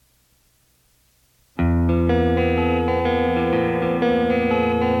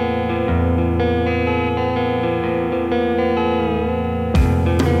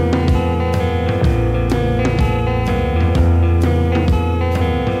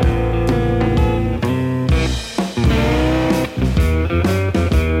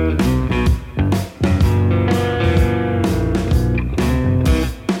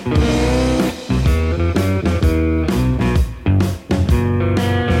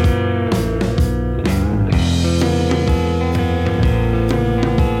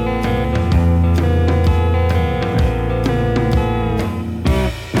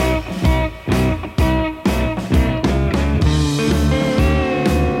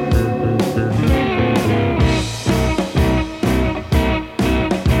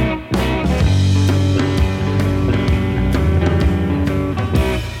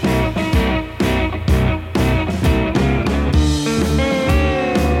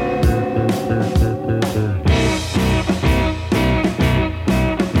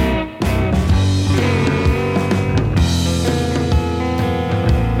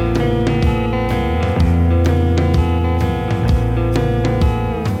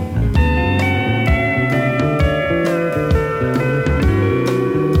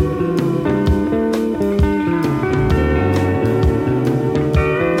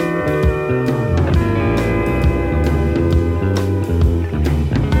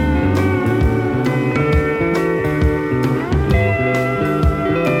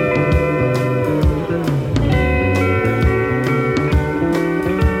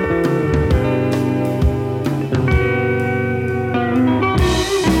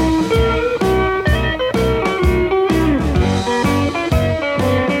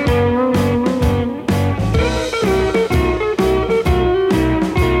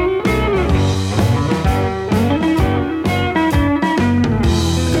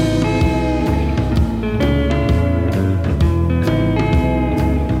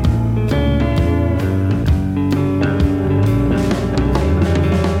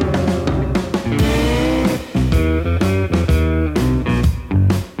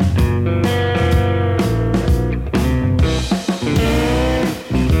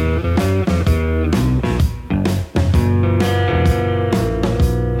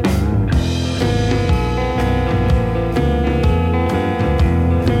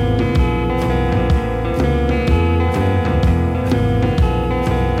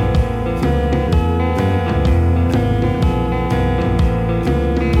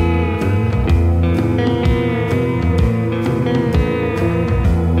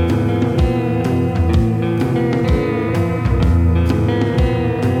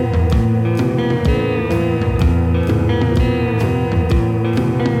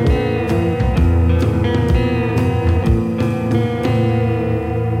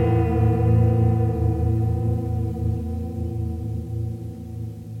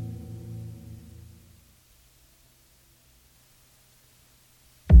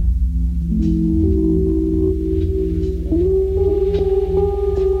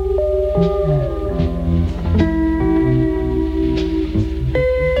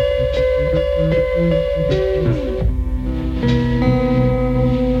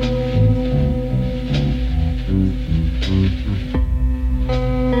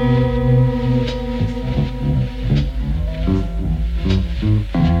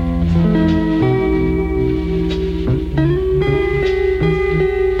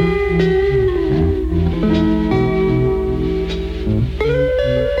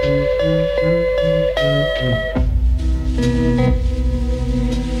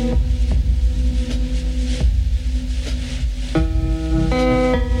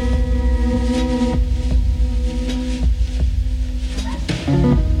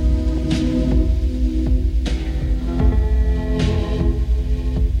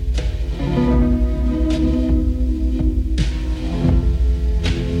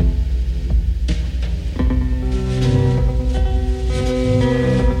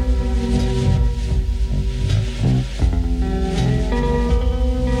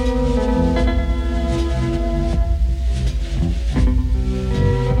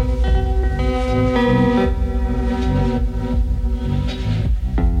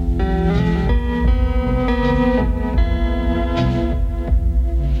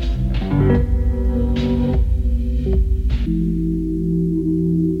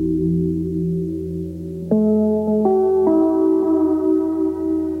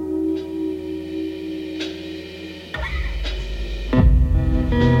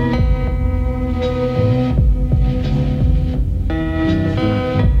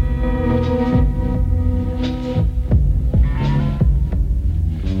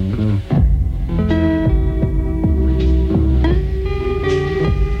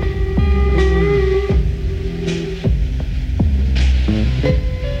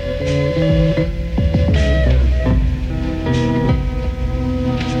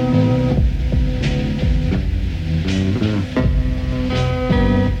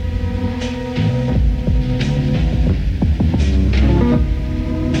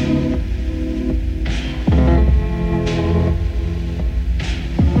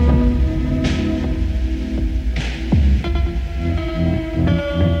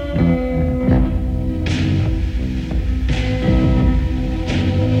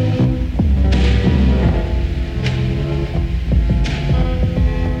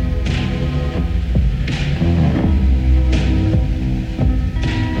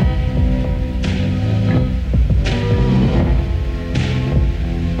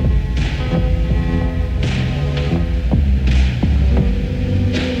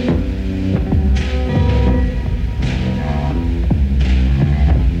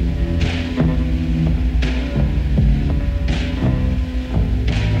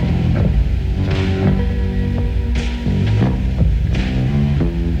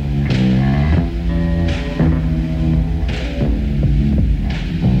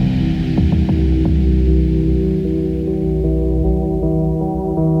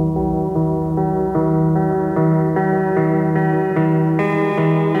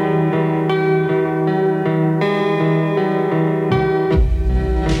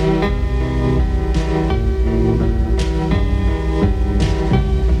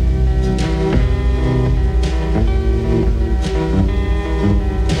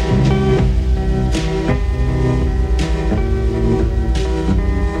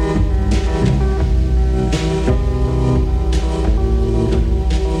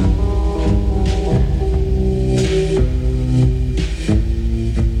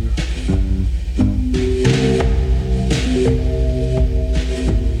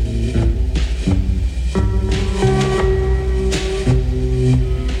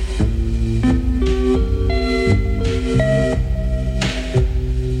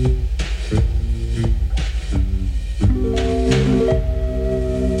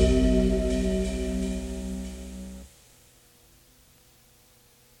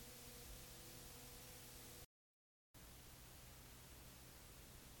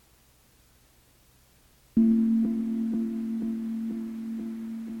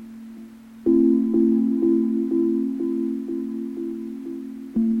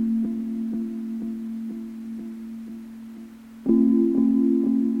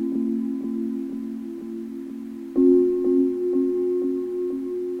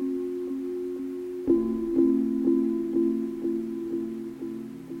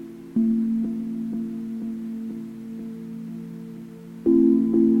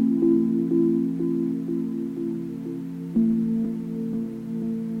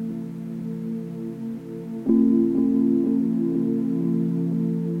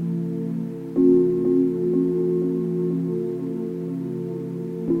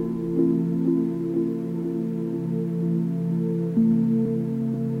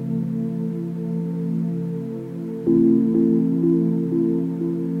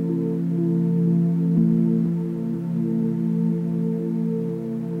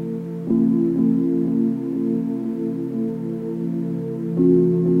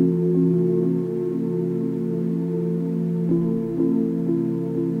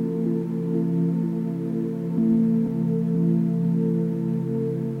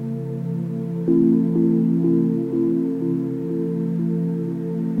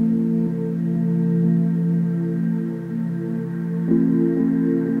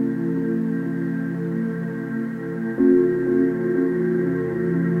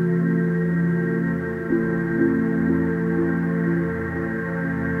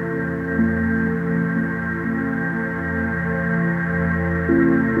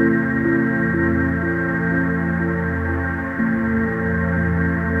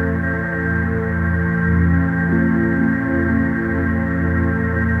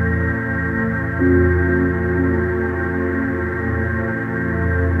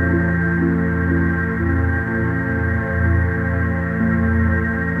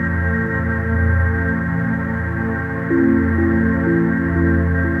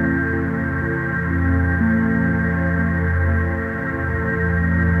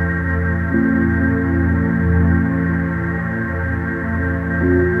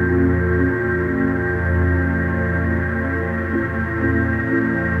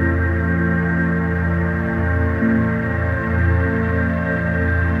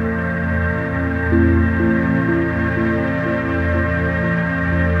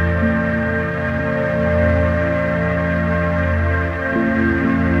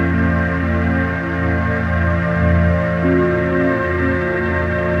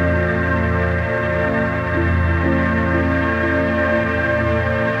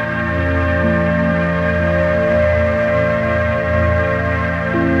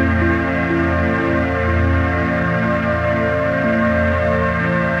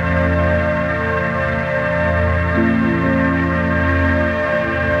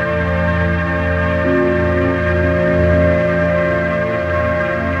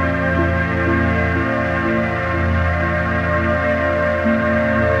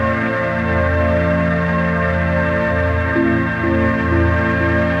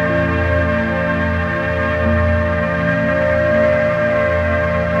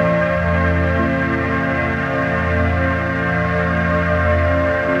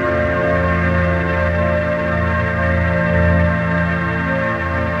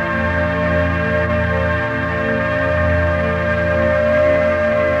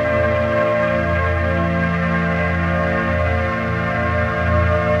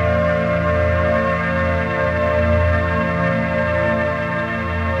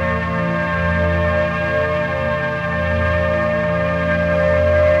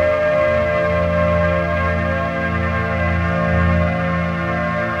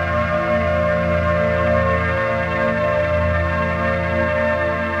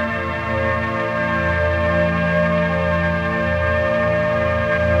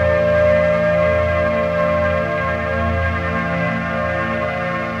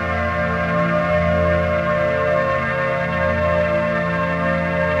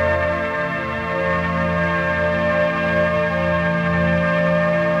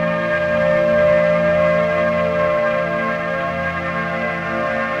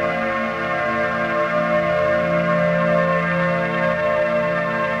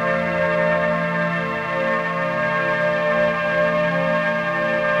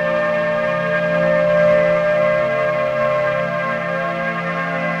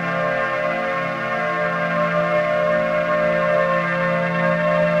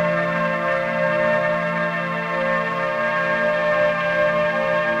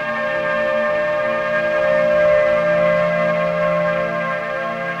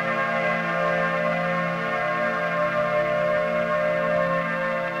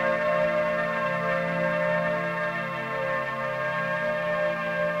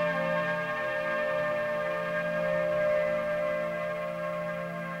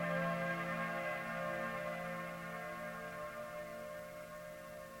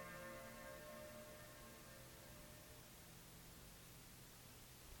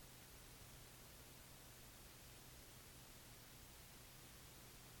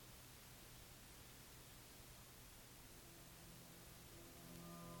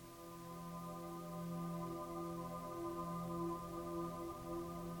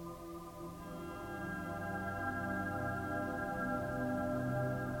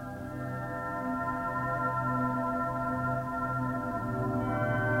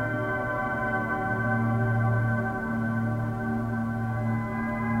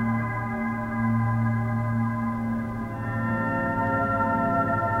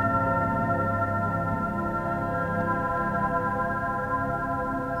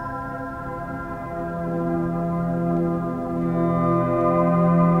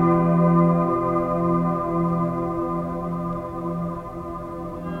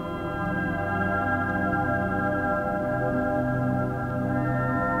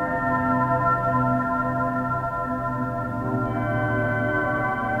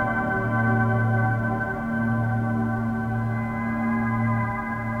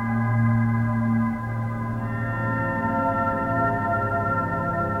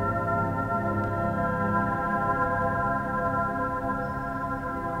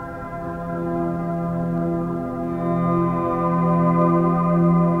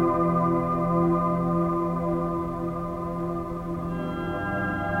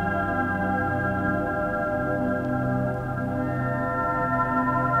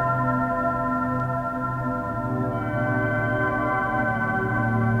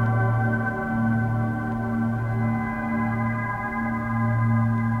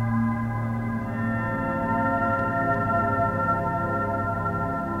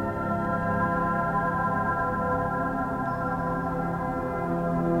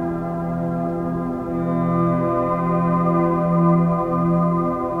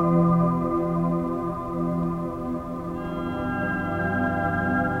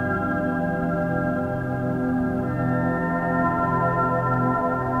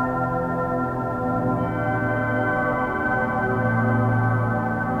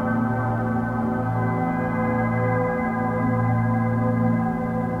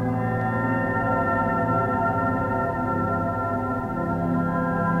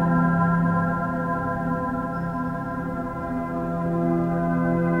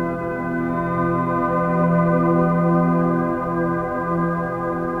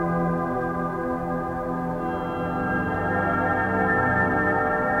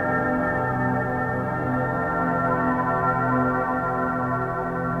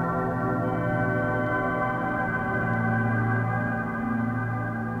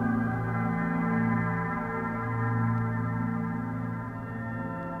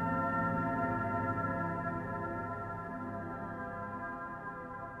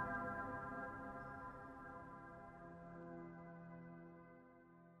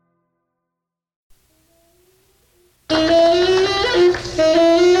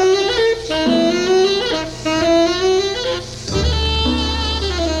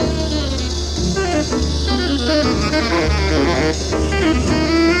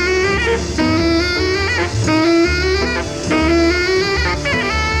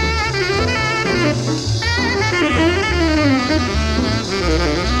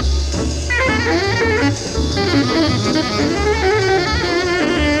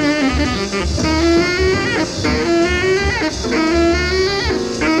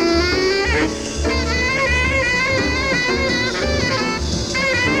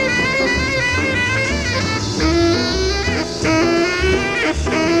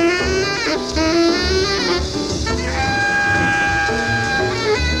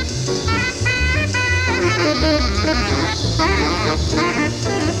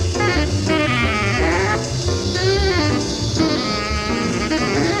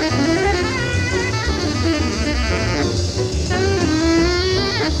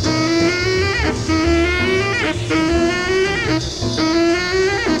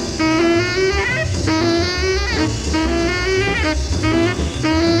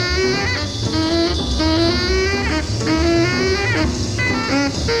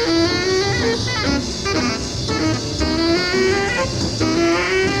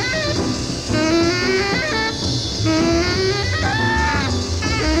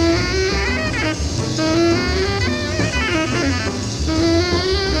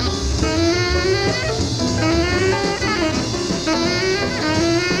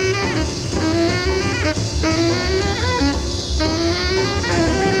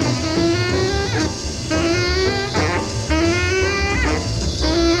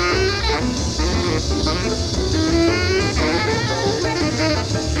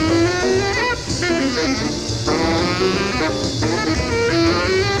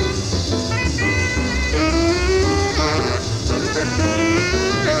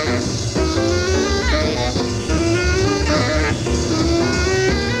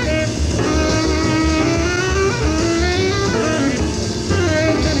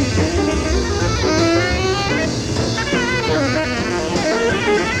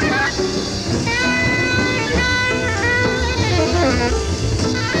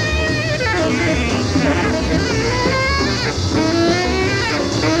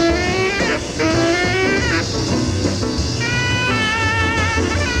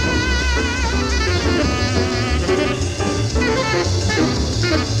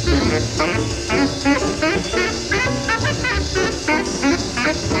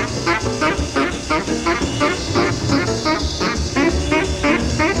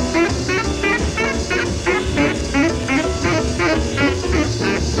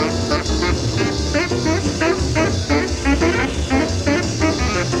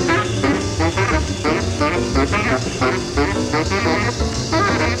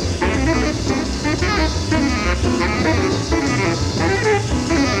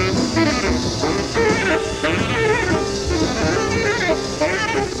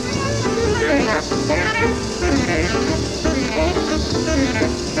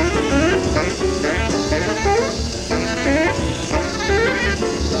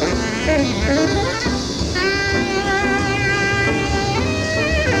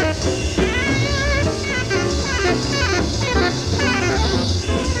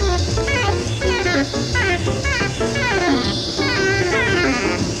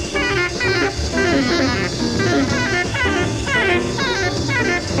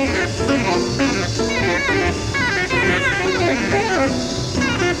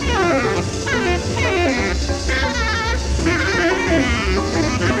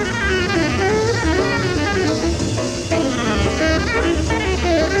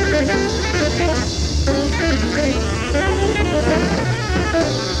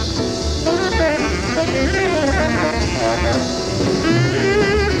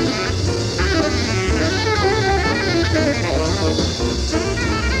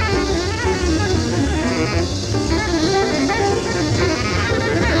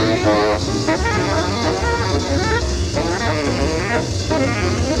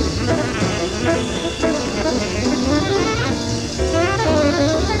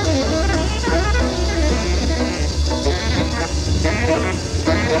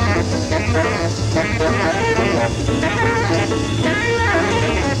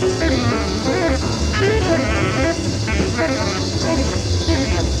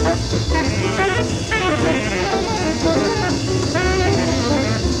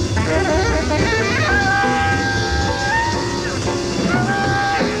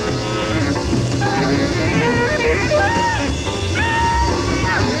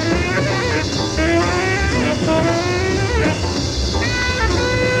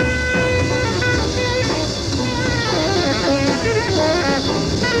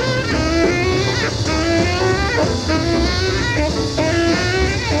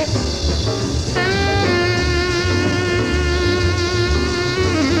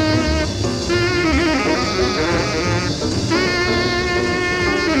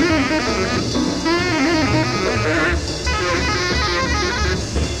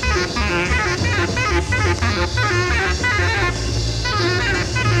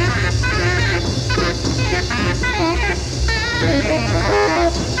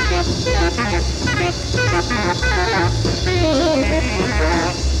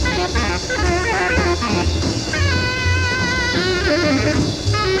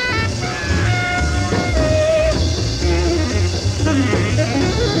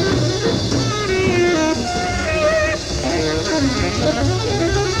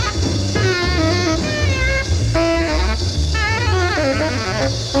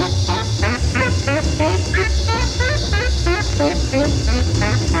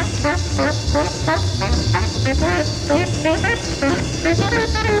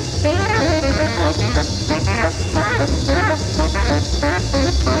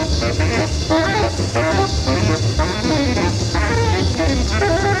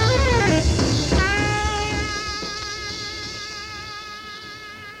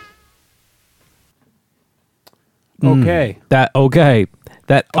 Okay.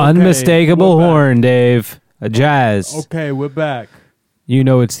 That unmistakable we're back. horn, Dave. A jazz. Okay, we're back. You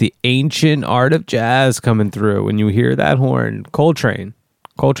know it's the ancient art of jazz coming through when you hear that horn. Coltrane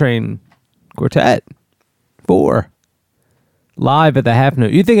Quartet 4 live at the half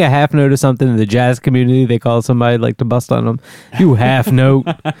note. You think a half note is something in the jazz community they call somebody like to bust on them? You half note.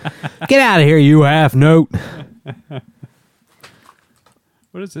 Get out of here, you half note.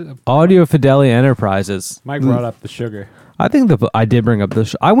 What is it? Audio Fidelity Enterprises. Mike brought up the sugar. I think I did bring up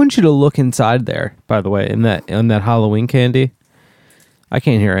the. I want you to look inside there. By the way, in that Halloween candy, I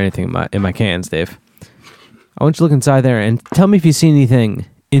can't hear anything in my cans, Dave. I want you to look inside there and tell me if you see anything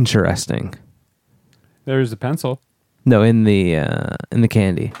interesting. There's a pencil. No, in the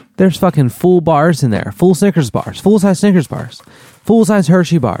candy, there's fucking full bars in there, full Snickers bars, full size Snickers bars, full size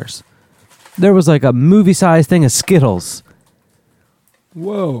Hershey bars. There was like a movie size thing of Skittles.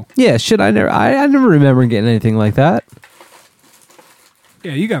 Whoa. Yeah, shit. I never remember getting anything like that.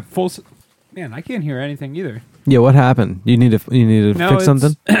 Yeah, you got full. Man, I can't hear anything either. Yeah, what happened? You need to fix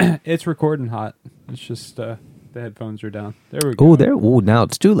something. It's recording hot. It's just the headphones are down. There we go. Now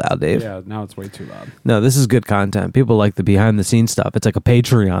it's too loud, Dave. Yeah, now it's way too loud. No, this is good content. People like the behind the scenes stuff. It's like a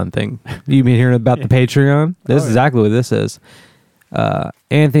Patreon thing. You been hearing about the Patreon? This is exactly what this is.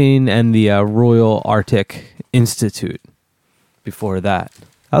 Anthony and the Royal Arctic Institute. Before that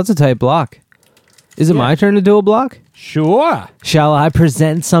was a tight block. Is it my turn to do a block? Sure. Shall I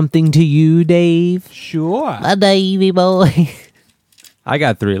present something to you, Dave? Sure. A Davey boy. I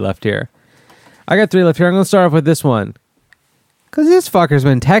got 3 left here. I'm going to start off with this one. Because this fucker's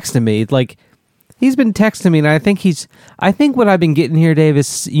been texting me. Like, he's been texting me, and I think what I've been getting here, Dave,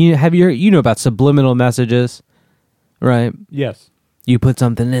 is, you know about subliminal messages, right? Yes. You put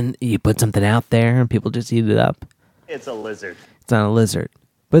something out there, and people just eat it up. It's a lizard. It's not a lizard.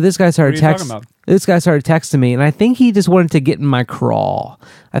 But this guy started What are you talking about? This guy started texting me, and I think he just wanted to get in my craw.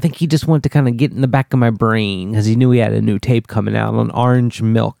 I think he just wanted to kind of get in the back of my brain because he knew he had a new tape coming out on Orange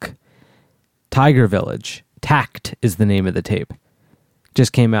Milk. Tiger Village. Tact is the name of the tape.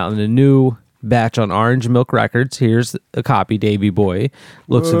 Just came out in a new batch on Orange Milk Records. Here's a copy, Davey boy.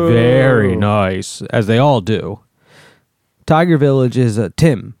 Looks very nice, as they all do. Tiger Village is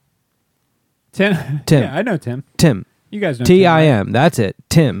Tim. Tim. Tim. Yeah, I know Tim. Tim. You guys know Tim. Right? That's it.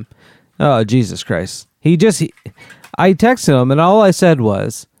 Tim. Oh, Jesus Christ. I texted him, and all I said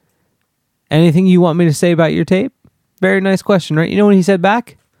was, anything you want me to say about your tape? Very nice question, right? You know what he said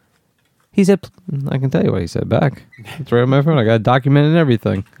back? He said, I can tell you what he said back. It's right on my phone. I got it documented and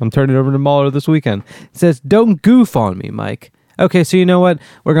everything. I'm turning it over to Mahler this weekend. It says, don't goof on me, Mike. Okay, so you know what?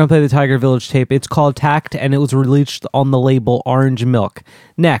 We're going to play the Tiger Village tape. It's called Tact, and it was released on the label Orange Milk.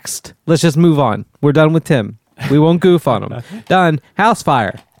 Next. Let's just move on. We're done with Tim. We won't goof on him. Done. House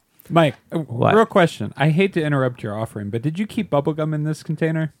fire. Mike, What? real question. I hate to interrupt your offering, but did you keep bubblegum in this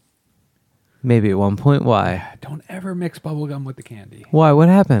container? Maybe at one point. Why? Don't ever mix bubblegum with the candy. Why? What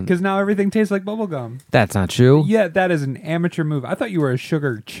happened? Because now everything tastes like bubblegum. That's not true. Yeah, that is an amateur move. I thought you were a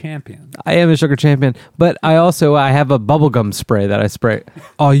sugar champion. I am a sugar champion, but I have a bubblegum spray that I spray.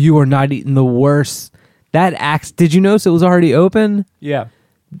 Oh, you are not eating the worst. That axe, did you notice it was already open? Yeah.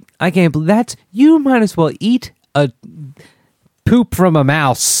 I can't believe that. You might as well eat a poop from a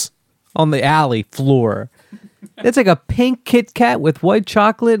mouse on the alley floor. It's like a pink Kit Kat with white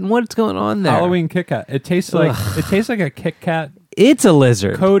chocolate, and what's going on there? Halloween Kit Kat. It tastes like a Kit Kat It's a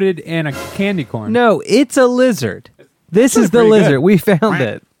lizard. coated in a candy corn. No, it's a lizard. This is the pretty lizard. good. We found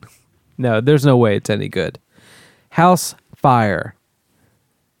it. No, there's no way it's any good. House Fire.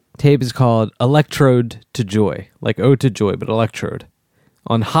 Tape is called Electrode to Joy. Like Ode to Joy, but Electrode.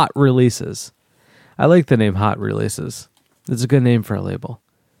 On Hot Releases. I like the name Hot Releases. It's a good name for a label.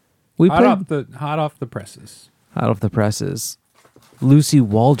 We Hot off the presses. Hot off the presses. Lucy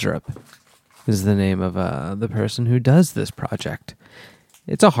Waldrop. is the name of the person who does this project.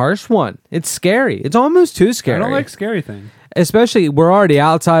 It's a harsh one. It's scary. It's almost too scary. I don't like scary things. Especially, we're already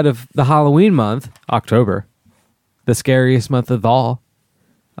outside of the Halloween month, October, the scariest month of all.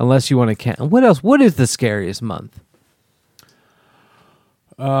 Unless you want to count. What else? What is the scariest month?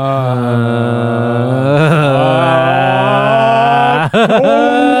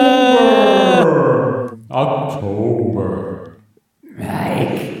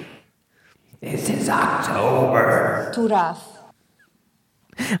 October. Too rough.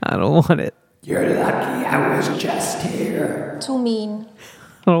 I don't want it. Too mean.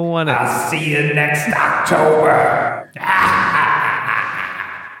 I don't want it.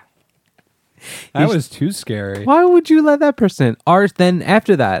 That was too scary. Why would you let that person? Then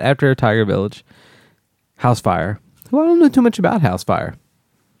after that, after Tiger Village, House Fire. Well, I don't know too much about House Fire.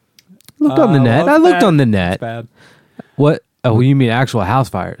 Looked on the net. well, I it's looked bad. on the It's net. bad. What? Oh, you mean actual house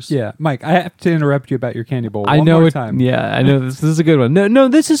fires? Yeah, Mike, I have to interrupt you about your candy bowl. I one know more it. time. Yeah, I know this is a good one. No,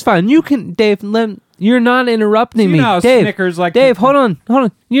 this is fine. You can, Dave. You're not interrupting You me, know how Dave. Snickers like Dave, to- hold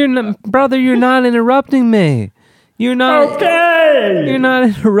on. You're not, brother. You're not interrupting me. You're not. Okay. You're not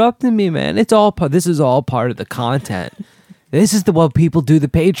interrupting me, man. It's all part. This is all part of the content. This is what people do the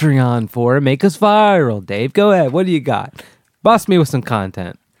Patreon for. Make us viral. Dave, go ahead. What do you got? Bust me with some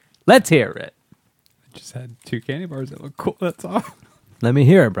content. Let's hear it. Just had 2 candy bars that look cool. That's all. Let me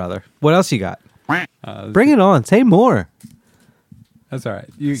hear it, brother. What else you got? Bring Bring it on. Say more. That's all right.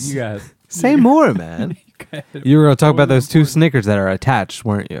 You got it. Say more, man. You were going to talk about those 2 Snickers that are attached,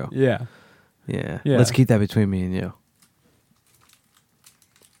 weren't you? Yeah. Yeah. Yeah. Let's keep that between me and you.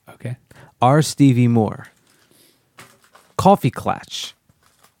 Okay. R. Stevie Moore. Coffee Clutch.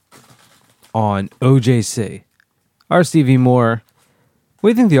 On OJC. R. Stevie Moore. What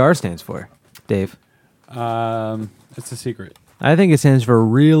do you think the R stands for, Dave? It's a secret. I think it stands for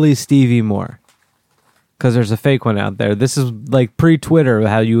Really Stevie Moore. Because there's a fake one out there. This is like pre-Twitter,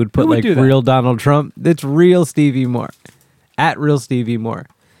 how you would put Who would like do that? real Donald Trump. It's Real Stevie Moore. At Real Stevie Moore.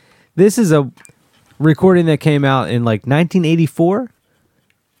 This is a recording that came out in like 1984,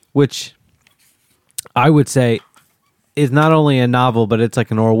 which I would say is not only a novel, but it's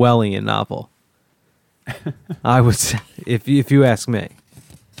like an Orwellian novel. I would say, if you ask me.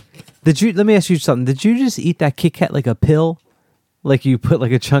 Let me ask you something. Did you just eat that Kit Kat like a pill? Like you put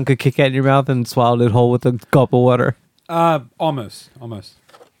like a chunk of Kit Kat in your mouth and swallowed it whole with a cup of water? Almost.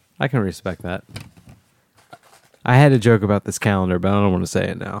 I can respect that. I had a joke about this calendar, but I don't want to say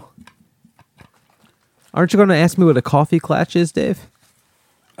it now. Aren't you going to ask me what a coffee clutch is, Dave?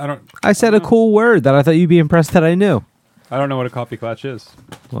 I said a cool word that I thought you'd be impressed that I knew. I don't know what a coffee clutch is.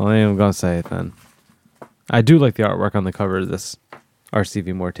 Well, I ain't going to say it then. I do like the artwork on the cover of this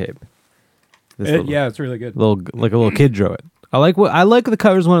RCV Moore tape. This Yeah, it's really good. like a little kid drew it. I like the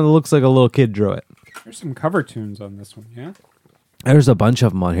covers when it looks like a little kid drew it. There's some cover tunes on this one, yeah? There's a bunch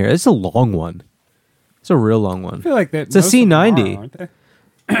of them on here. It's a long one. It's a real long one. I feel like that. It's a most of them C90. are, aren't they?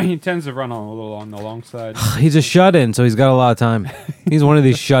 He tends to run a little on the long side. He's a shut-in, so he's got a lot of time. He's one of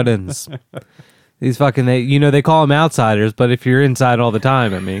these shut-ins. These fucking, they call them outsiders, but if you're inside all the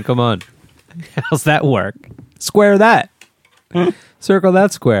time, I mean, come on. How's that work? Square that. Circle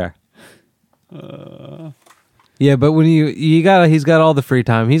that square. Yeah, but when he's got all the free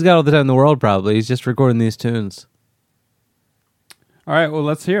time. He's got all the time in the world, probably. He's just recording these tunes. All right, well,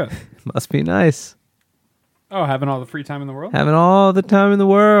 let's hear it. Must be nice. Oh, having all the free time in the world? Having all the time in the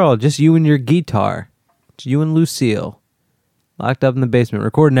world. Just you and your guitar. Just you and Lucille. Locked up in the basement.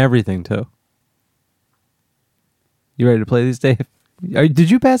 Recording everything, too. You ready to play these, Dave? Did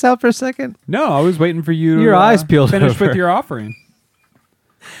you pass out for a second? No, I was waiting for you to Your eyes peeled finish over. with your offering.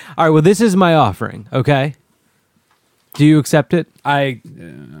 All right, well, this is my offering, okay? Do you accept it?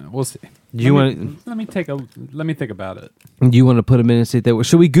 We'll see. Do you want? Let me think about it. Do you want to put him in a seat there?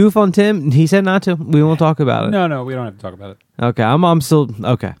 Should we goof on Tim? He said not to. We won't talk about it. No, we don't have to talk about it. Okay, I'm still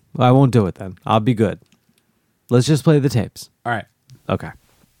okay. Well, I won't do it then. I'll be good. Let's just play the tapes. All right. Okay.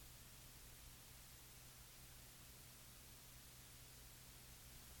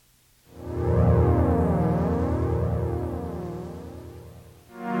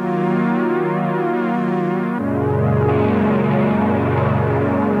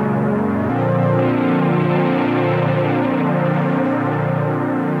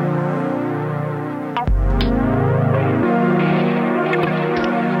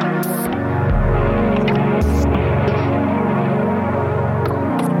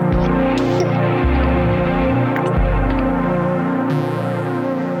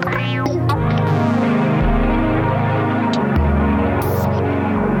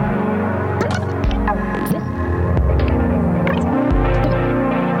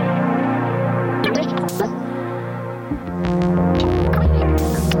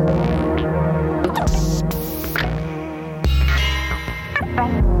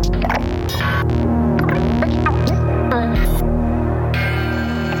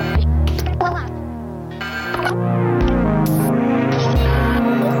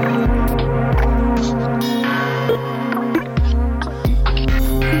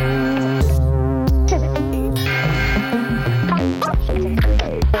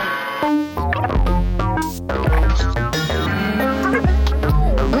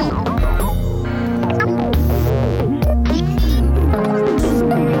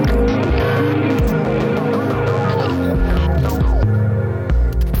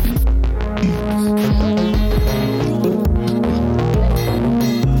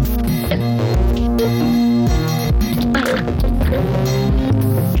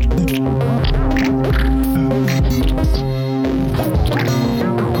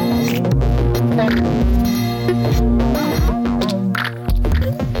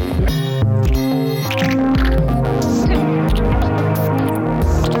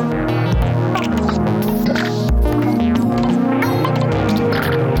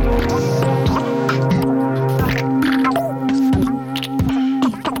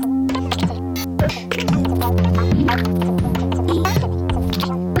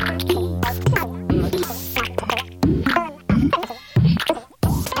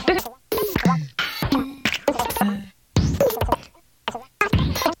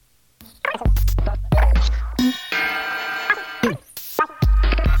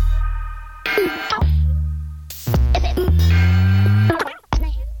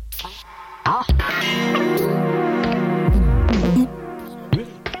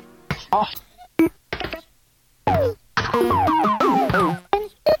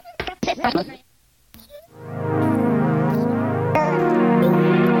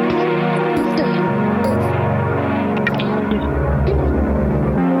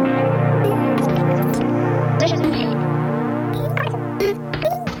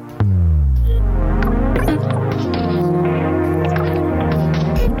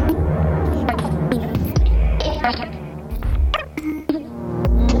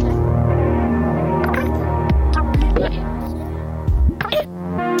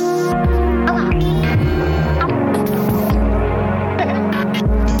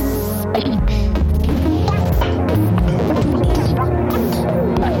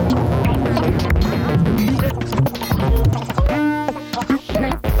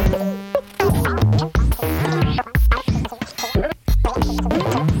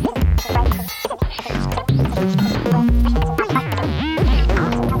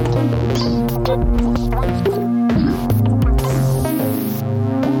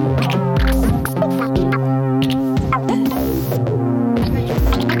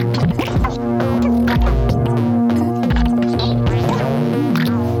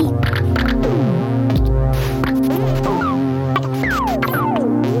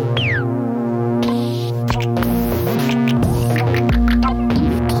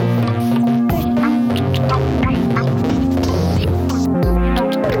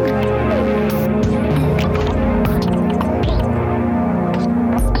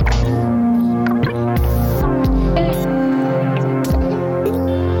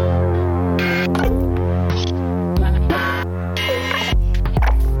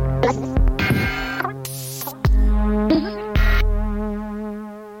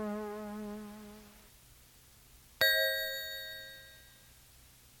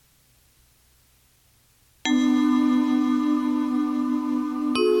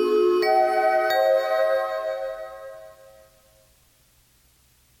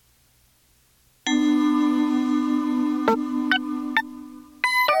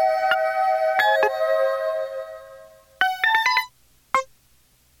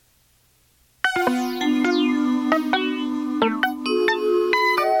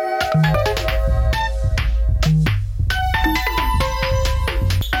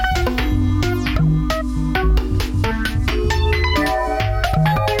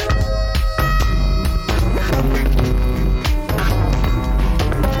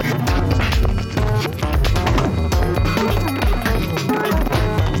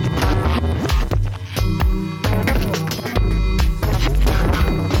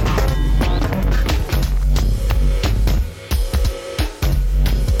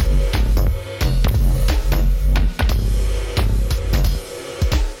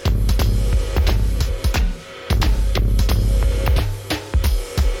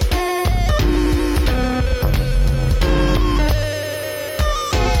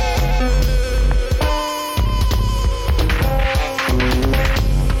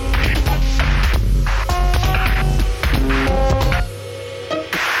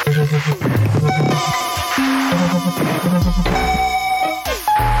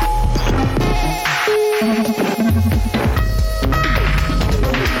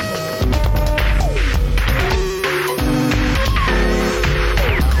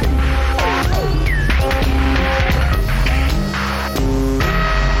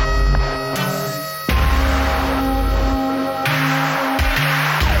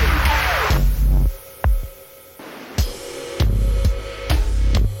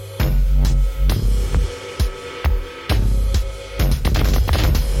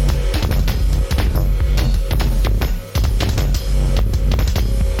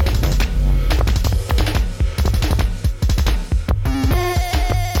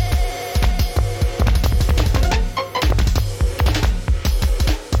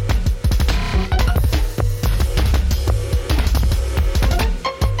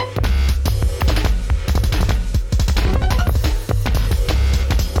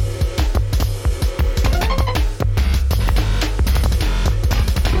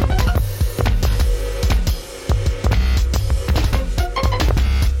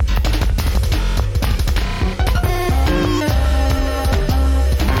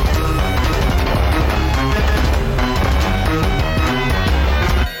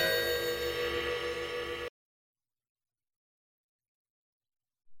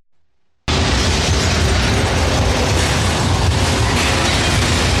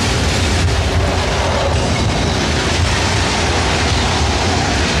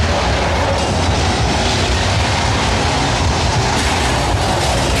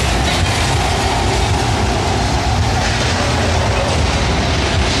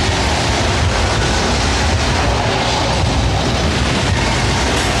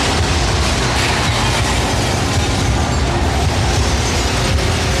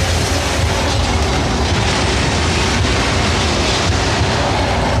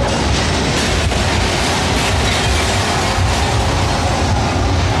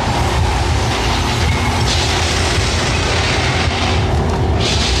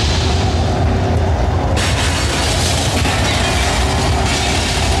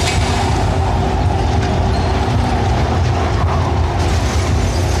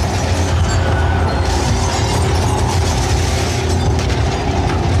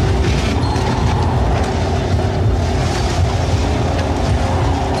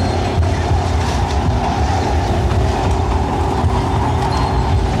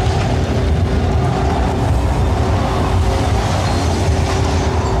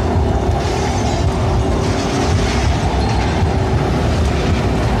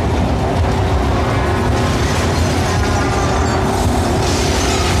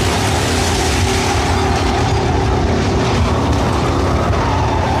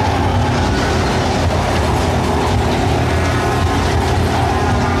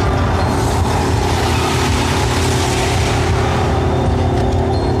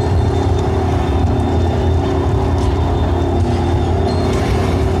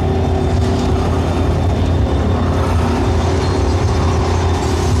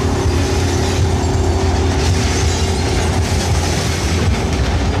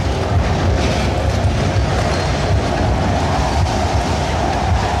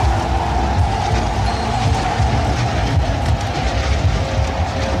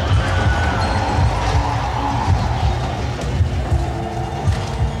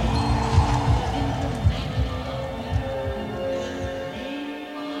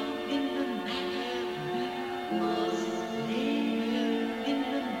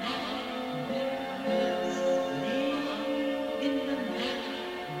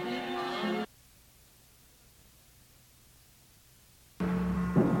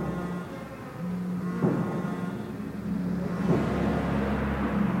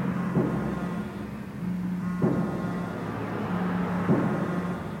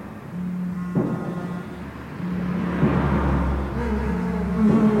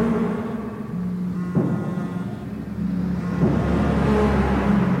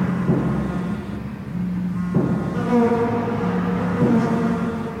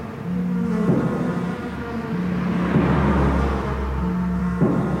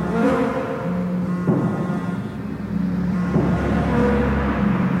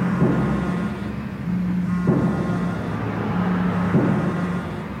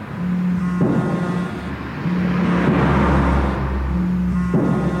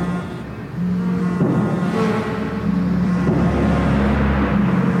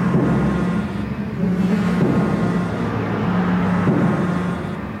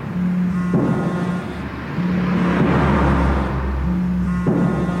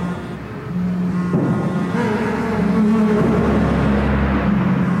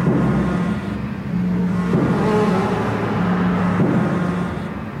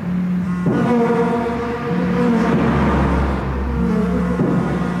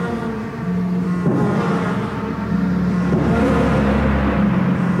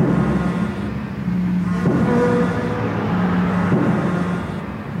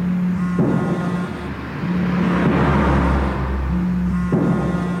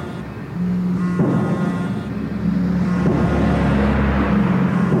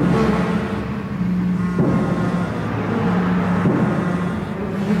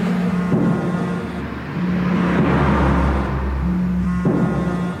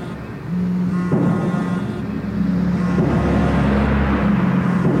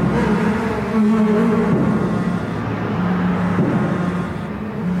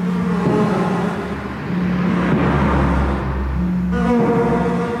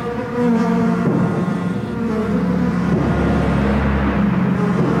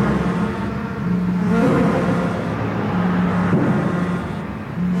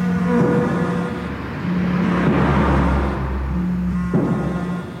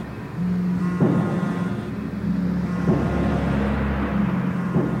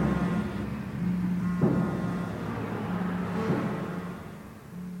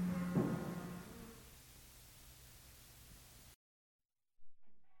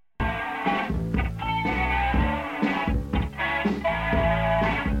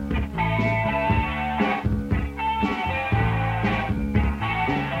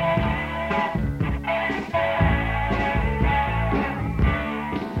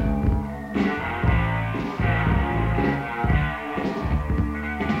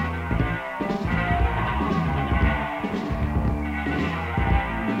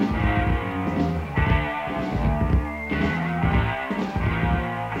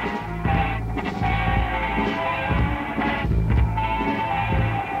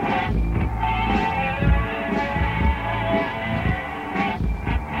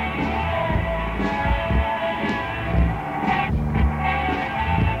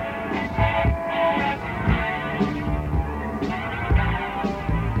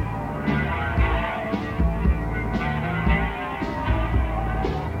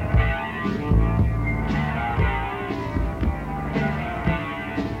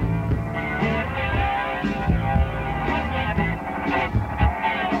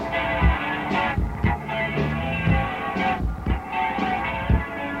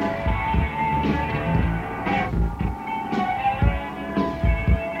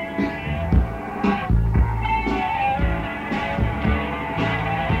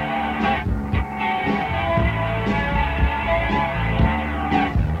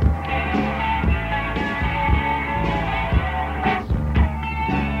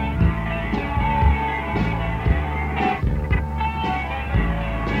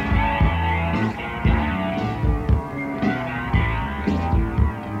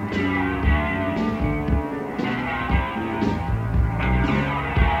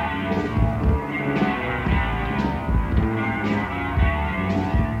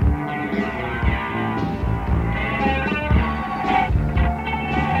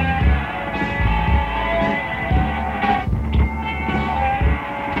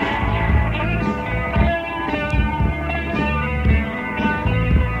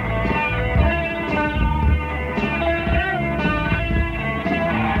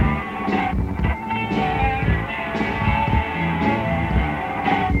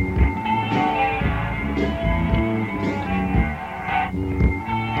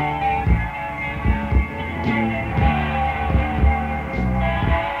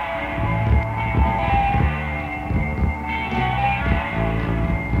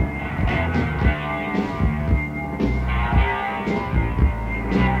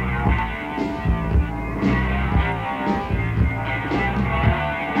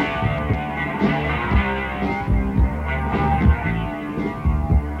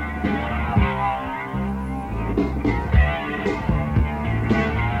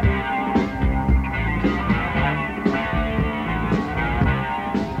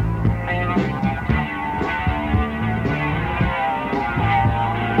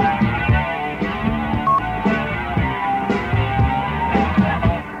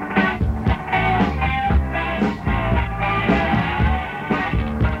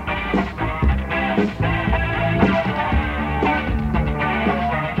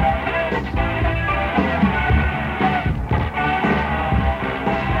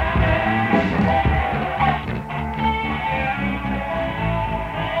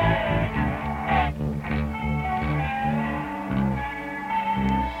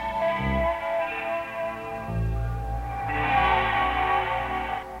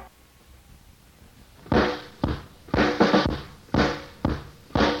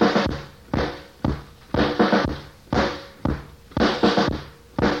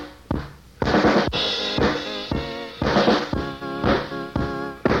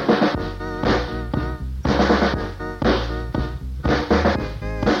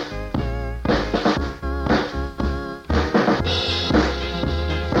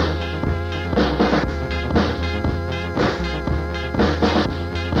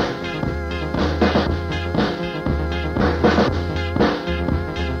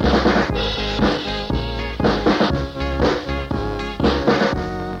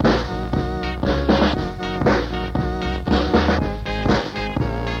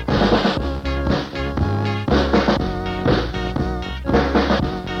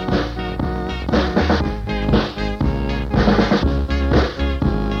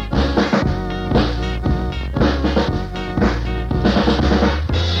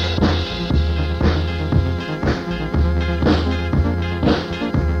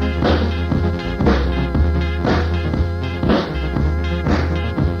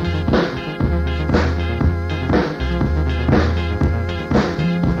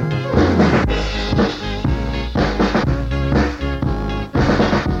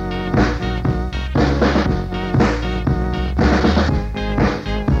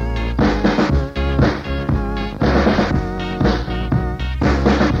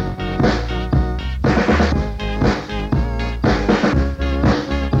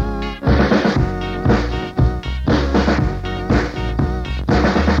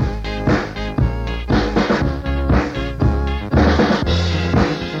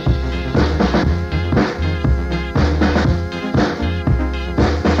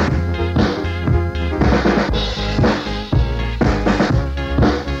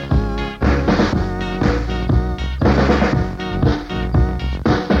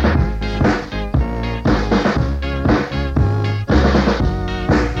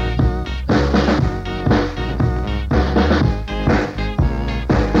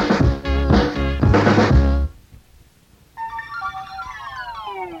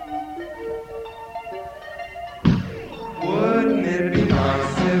 Wouldn't it be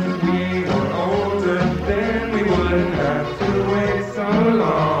nice if we were older? Then we wouldn't have to wait so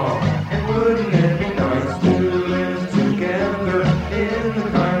long. And wouldn't it be nice to live together in the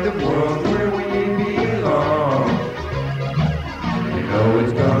kind of world where we belong? You know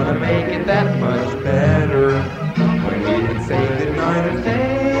it's gonna make it that much better when we can say goodnight and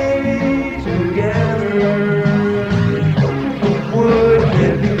stay together. Wouldn't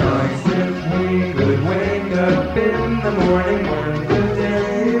it be nice if we could wake up in the morning when the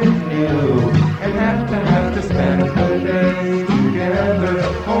day is new and have to spend the day together,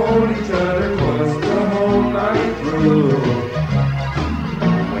 hold each other close the whole night through.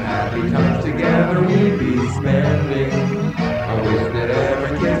 What happy times together we'd be spending. I wish that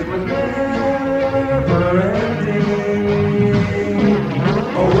every kiss was never ending.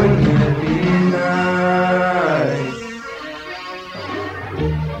 Oh, wouldn't it be nice?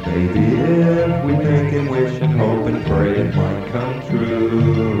 Maybe if we think and wish and hope and pray it might come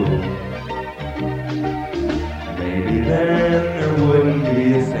true. Maybe then there wouldn't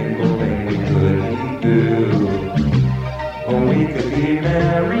be a single thing we couldn't do. Or we could be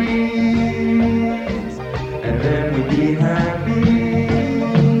married, and then we'd be happy.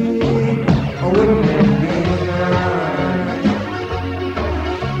 Or wouldn't it be nice?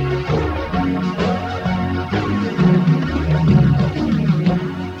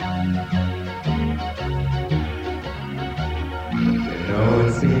 You know,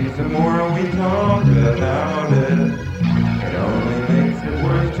 it seems the more we talk about it, it only makes it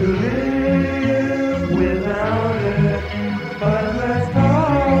worse to live without it. But let's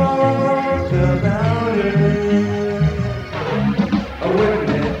talk about it. Oh, wouldn't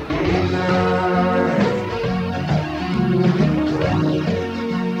it be nice?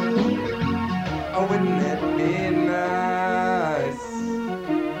 Oh, wouldn't it be nice?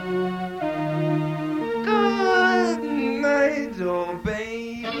 Good night, oh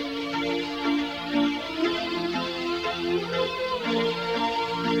babe.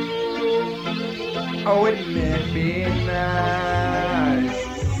 Oh, wouldn't it be nice?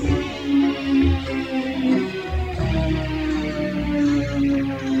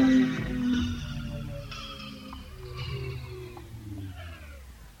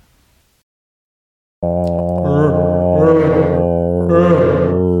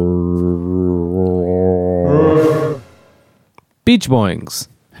 Beach Boings.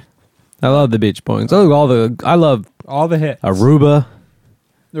 I love the Beach Boings. I love All the hits. Aruba,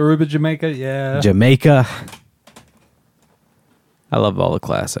 Aruba, Jamaica, yeah. Jamaica. I love all the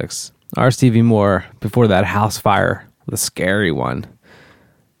classics. R.Stevie Moore, before that, House Fire, the scary one.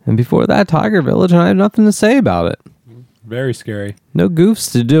 And before that, Tiger Village, and I have nothing to say about it. Very scary. No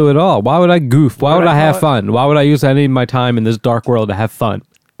goofs to do at all. Why would I goof? Why would I have fun? Why would I use any of my time in this dark world to have fun?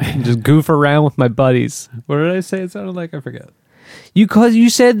 Just goof around with my buddies. What did I say? It sounded like I forget. You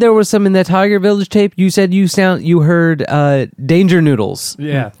said there was some in that Tiger Village tape. You said you heard Danger Noodles.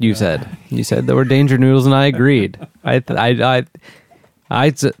 Yeah. You said there were Danger Noodles, and I agreed. I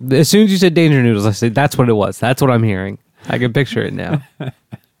as soon as you said Danger Noodles, I said that's what it was. That's what I'm hearing. I can picture it now.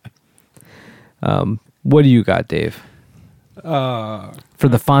 What do you got, Dave? For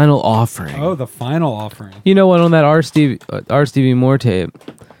the final offering. Oh, the final offering. You know what? On that R. Stevie Moore tape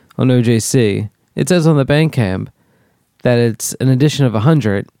on OJC, it says on the Bandcamp that it's an edition of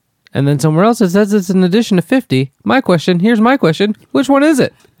 100, and then somewhere else it says it's an edition of 50. Here's my question: which one is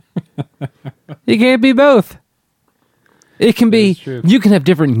it? It can't be both. It can be. True. You can have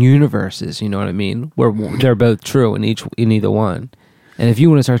different universes. You know what I mean? Where they're both true in either one. And if you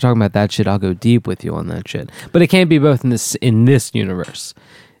want to start talking about that shit, I'll go deep with you on that shit. But it can't be both in this universe.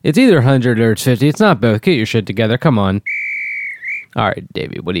 It's either 100 or it's 50. It's not both. Get your shit together. Come on. All right,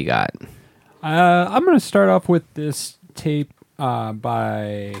 Davey, what do you got? I'm going to start off with this tape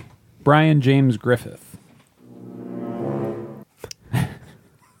by Brian James Griffith.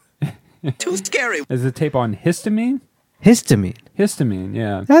 Too scary. Is a tape on histamine? Histamine. Histamine,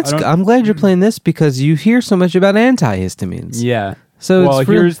 yeah. I'm glad you're playing this because you hear so much about antihistamines. Yeah. So well, it's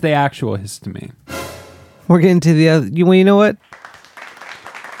here's the actual histamine. We're getting to the other. You know what?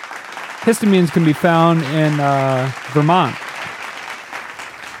 Histamines can be found in Vermont.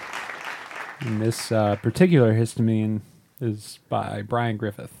 And this particular histamine is by Brian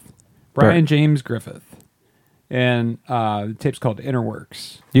Griffith. Brian James Griffith. And the tape's called Inner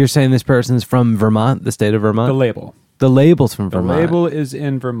Works. You're saying this person's from Vermont, the state of Vermont? The label. The label's from Vermont. The label is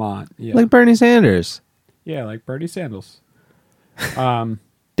in Vermont. Yeah. Like Bernie Sanders. Yeah, like Bernie Sanders.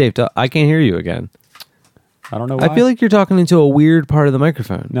 Dave, I can't hear you again. I don't know why. I feel like you're talking into a weird part of the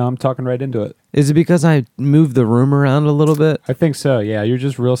microphone. No, I'm talking right into it. Is it because I moved the room around a little bit? I think so. Yeah, you're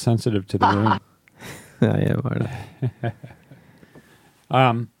just real sensitive to the room. I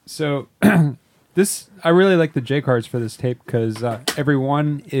am. So this, I really like the J cards for this tape because every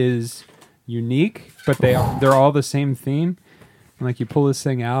one is unique, but they're all the same theme. And like you pull this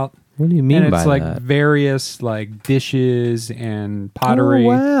thing out, What do you mean and by it's like that? various like dishes and pottery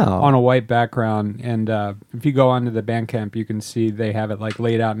wow. on a white background. And if you go onto the Bandcamp, you can see they have it like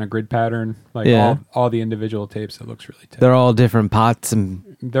laid out in a grid pattern, like Yeah. all the individual tapes. It looks really tight. They're all different pots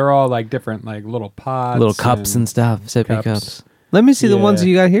and They're all like different, like little pots, little cups and stuff, sippy cups. cups. Let me see the ones Yeah.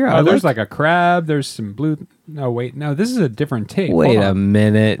 you got here. Oh, there's like a crab. There's some blue. No, wait. No, this is a different tape. Wait Hold a on.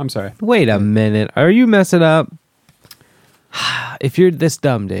 minute. I'm sorry. Wait a minute. Are you messing up? If you're this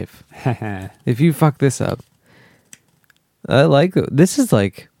dumb, Dave, if you fuck this up, I like this. Is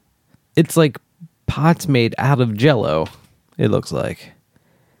like, it's like pots made out of Jello. It looks like.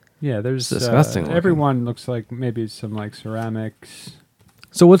 Yeah, there's It's disgusting looking. everyone looks like maybe some like ceramics.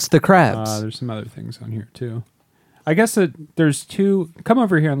 So what's the crabs? There's some other things on here too. I guess that there's two. Come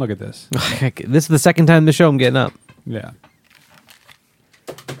over here and look at this. This is the second time the show I'm getting up. Yeah.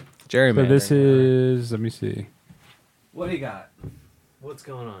 Jerry, So this is. Let me see. What do you got? What's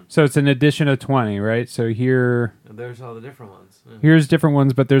going on? So it's an edition of 20, right? So here, There's all the different ones. here's different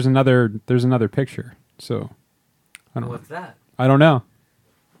ones, but there's another picture. So I don't. What's that? I don't know.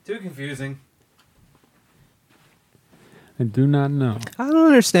 Too confusing. I do not know. I don't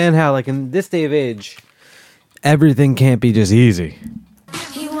understand how, like, in this day of age, everything can't be just easy.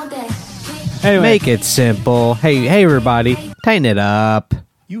 Anyway, Make it simple. Hey, everybody, tighten it up.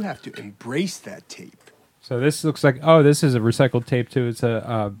 You have to embrace that tape. so this looks like this is a recycled tape too. It's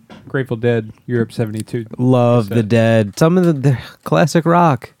a Grateful Dead Europe '72. Love the Dead. Some of the classic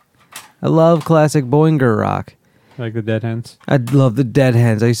rock. I love classic Boinger rock. Like the Dead Hens. I love the Dead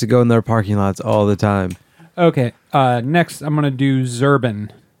Hands. I used to go in their parking lots all the time. Okay, next I'm gonna do Zurban,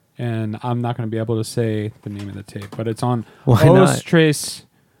 and I'm not gonna be able to say the name of the tape, but it's on Why not? Os Tres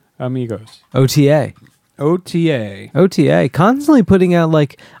Amigos. OTA. OTA. Constantly putting out,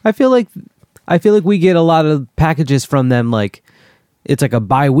 like, I feel like we get a lot of packages from them, like it's like a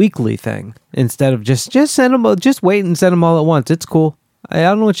bi-weekly thing instead of just send them, just wait and send them all at once. It's cool. I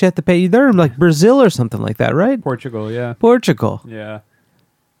don't know what you have to pay. They're in like Brazil or something like that, right? Portugal, yeah. Portugal. Yeah.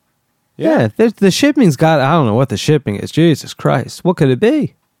 Yeah, the shipping's got, I don't know what the shipping is. Jesus Christ. What could it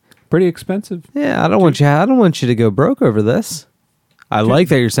be? Pretty expensive. Yeah, I don't want you to go broke over this. I like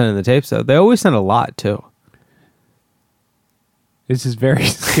that you're sending the tapes though. They always send a lot too. This is very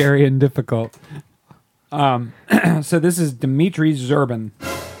scary and difficult. So this is Dmitry Zurban.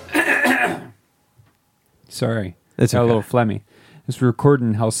 Sorry. It's got a okay. little phlegmy. It's recorded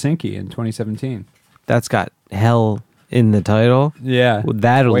in Helsinki in 2017. That's got hell in the title. Yeah.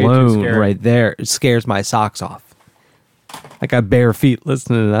 That Way too alone scary. right there, it scares my socks off. I got bare feet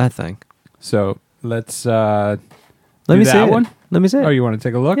listening to that thing. So let's Let do me that see it. one. Let me see it. Oh, you want to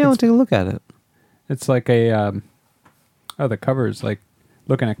take a look? Yeah, I'll It's, take a look at it. it's like a the cover is like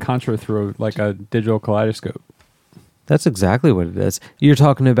looking at Contra through like a digital kaleidoscope. That's exactly what it is. You're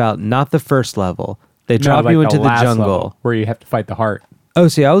talking about not the first level. They No, drop like you into the last jungle. level where you have to fight the heart. Oh,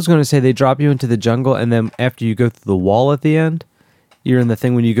 see, I was going to say they drop you into the jungle, and then after you go through the wall at the end, you're in the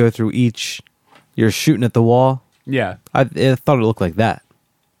thing when you go through each, you're shooting at the wall. Yeah. I thought it looked like that.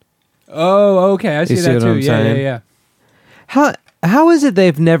 Oh, okay. I see see that what too. I'm Yeah, saying? yeah. How is it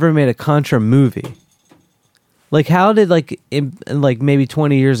they've never made a Contra movie? Like, how did, like, in like maybe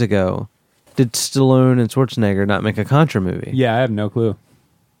 20 years ago, did Stallone and Schwarzenegger not make a Contra movie? Yeah, I have no clue.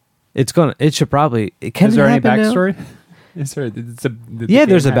 It should probably. Can Is it there any happen now? backstory? Is there? It's the Yeah,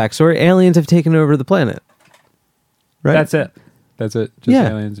 there's a game hack. backstory. Aliens have taken over the planet. Right. That's it. That's it. Just yeah.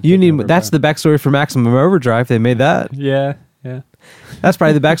 aliens have You taken need. over That's the backstory for Maximum Overdrive. They made that. Yeah, yeah. That's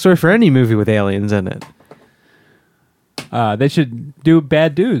probably the backstory for any movie with aliens in it. They should do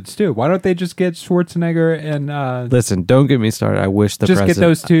Bad Dudes too. Why don't they just get Schwarzenegger and Listen, don't get me started. I wish the just president. get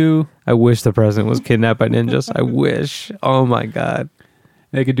those two? I wish the president was kidnapped by ninjas. I wish. Oh my god.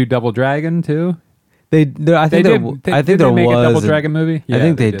 They could do Double Dragon too. I think They there. did. I think Did there they make was a Double Dragon movie. I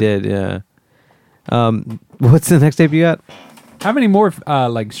think they did. Yeah. What's the next tape you got? How many more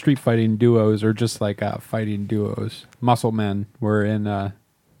like street fighting duos or just like fighting duos? Muscle Men were in the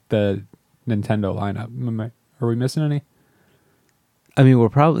Nintendo lineup. Are we missing any? I mean, we're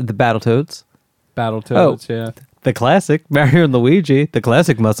probably the Battletoads, Battletoads, yeah. the classic Mario and Luigi, the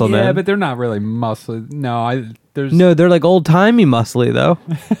classic Muscle Yeah, Man. but they're not really muscle. No, there's No, they're like old timey muscly though.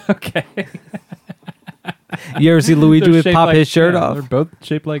 okay. You ever see Luigi They're with shaped pop like- his shirt yeah, off? They're both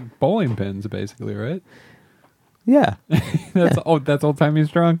shaped like bowling pins, basically, right? Yeah. That's old timey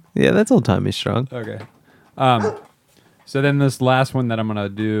strong. Yeah, that's old timey strong. Okay. So then this last one that I'm gonna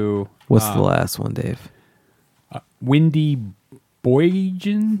do. What's the last one, Dave? Windy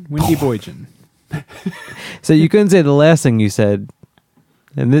Boygen. Windy Boygen. So you couldn't say the last thing you said,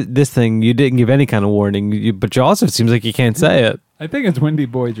 and this thing you didn't give any kind of warning. But you also seems like you can't say it. I think it's Windy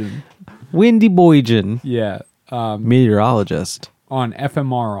Boygen. Windy Boygen, Yeah. meteorologist. On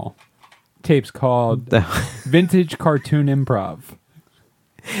FMRL. Tapes called Vintage Cartoon Improv.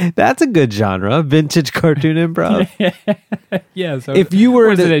 That's a good genre, vintage cartoon improv. Yeah. So If you were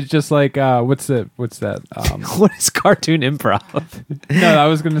what is to- it? It's just like what's that? What is cartoon improv? No, I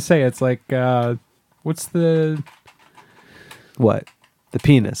was gonna say it's like what's the What? The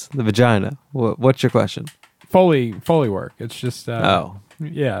penis, the vagina. What's your question? Foley work? It's just Oh.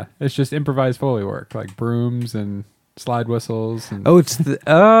 yeah, it's just improvised Foley work, like brooms and slide whistles. And, Oh, it's the.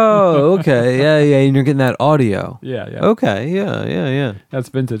 Oh, okay. Yeah. And you're getting that audio. yeah. Okay. Yeah. That's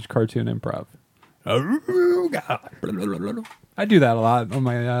vintage cartoon improv. I do that a lot on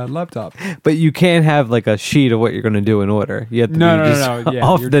my laptop. But you can't have like a sheet of what you're going to do in order. You have to No, be no, just no, yeah,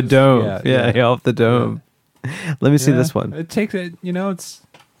 off you're the just- dome. yeah. Yeah, off the dome. Let me see Yeah. this one. It takes it. It's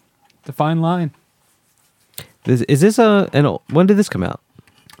a fine line. Is this when did this come out?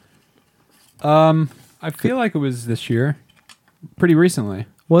 I feel like it was this year, pretty recently.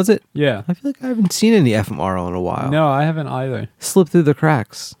 Was it? Yeah. I feel like I haven't seen any FMRL in a while. No, I haven't either. Slip through the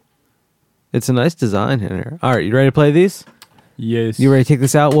cracks. It's a nice design here. All right, you ready to play these? Yes. You ready to take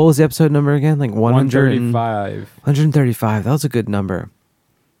this out? What was the episode number again? Like 135. 135. That was a good number.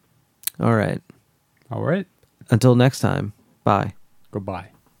 All right. All right. Until next time. Bye. Goodbye.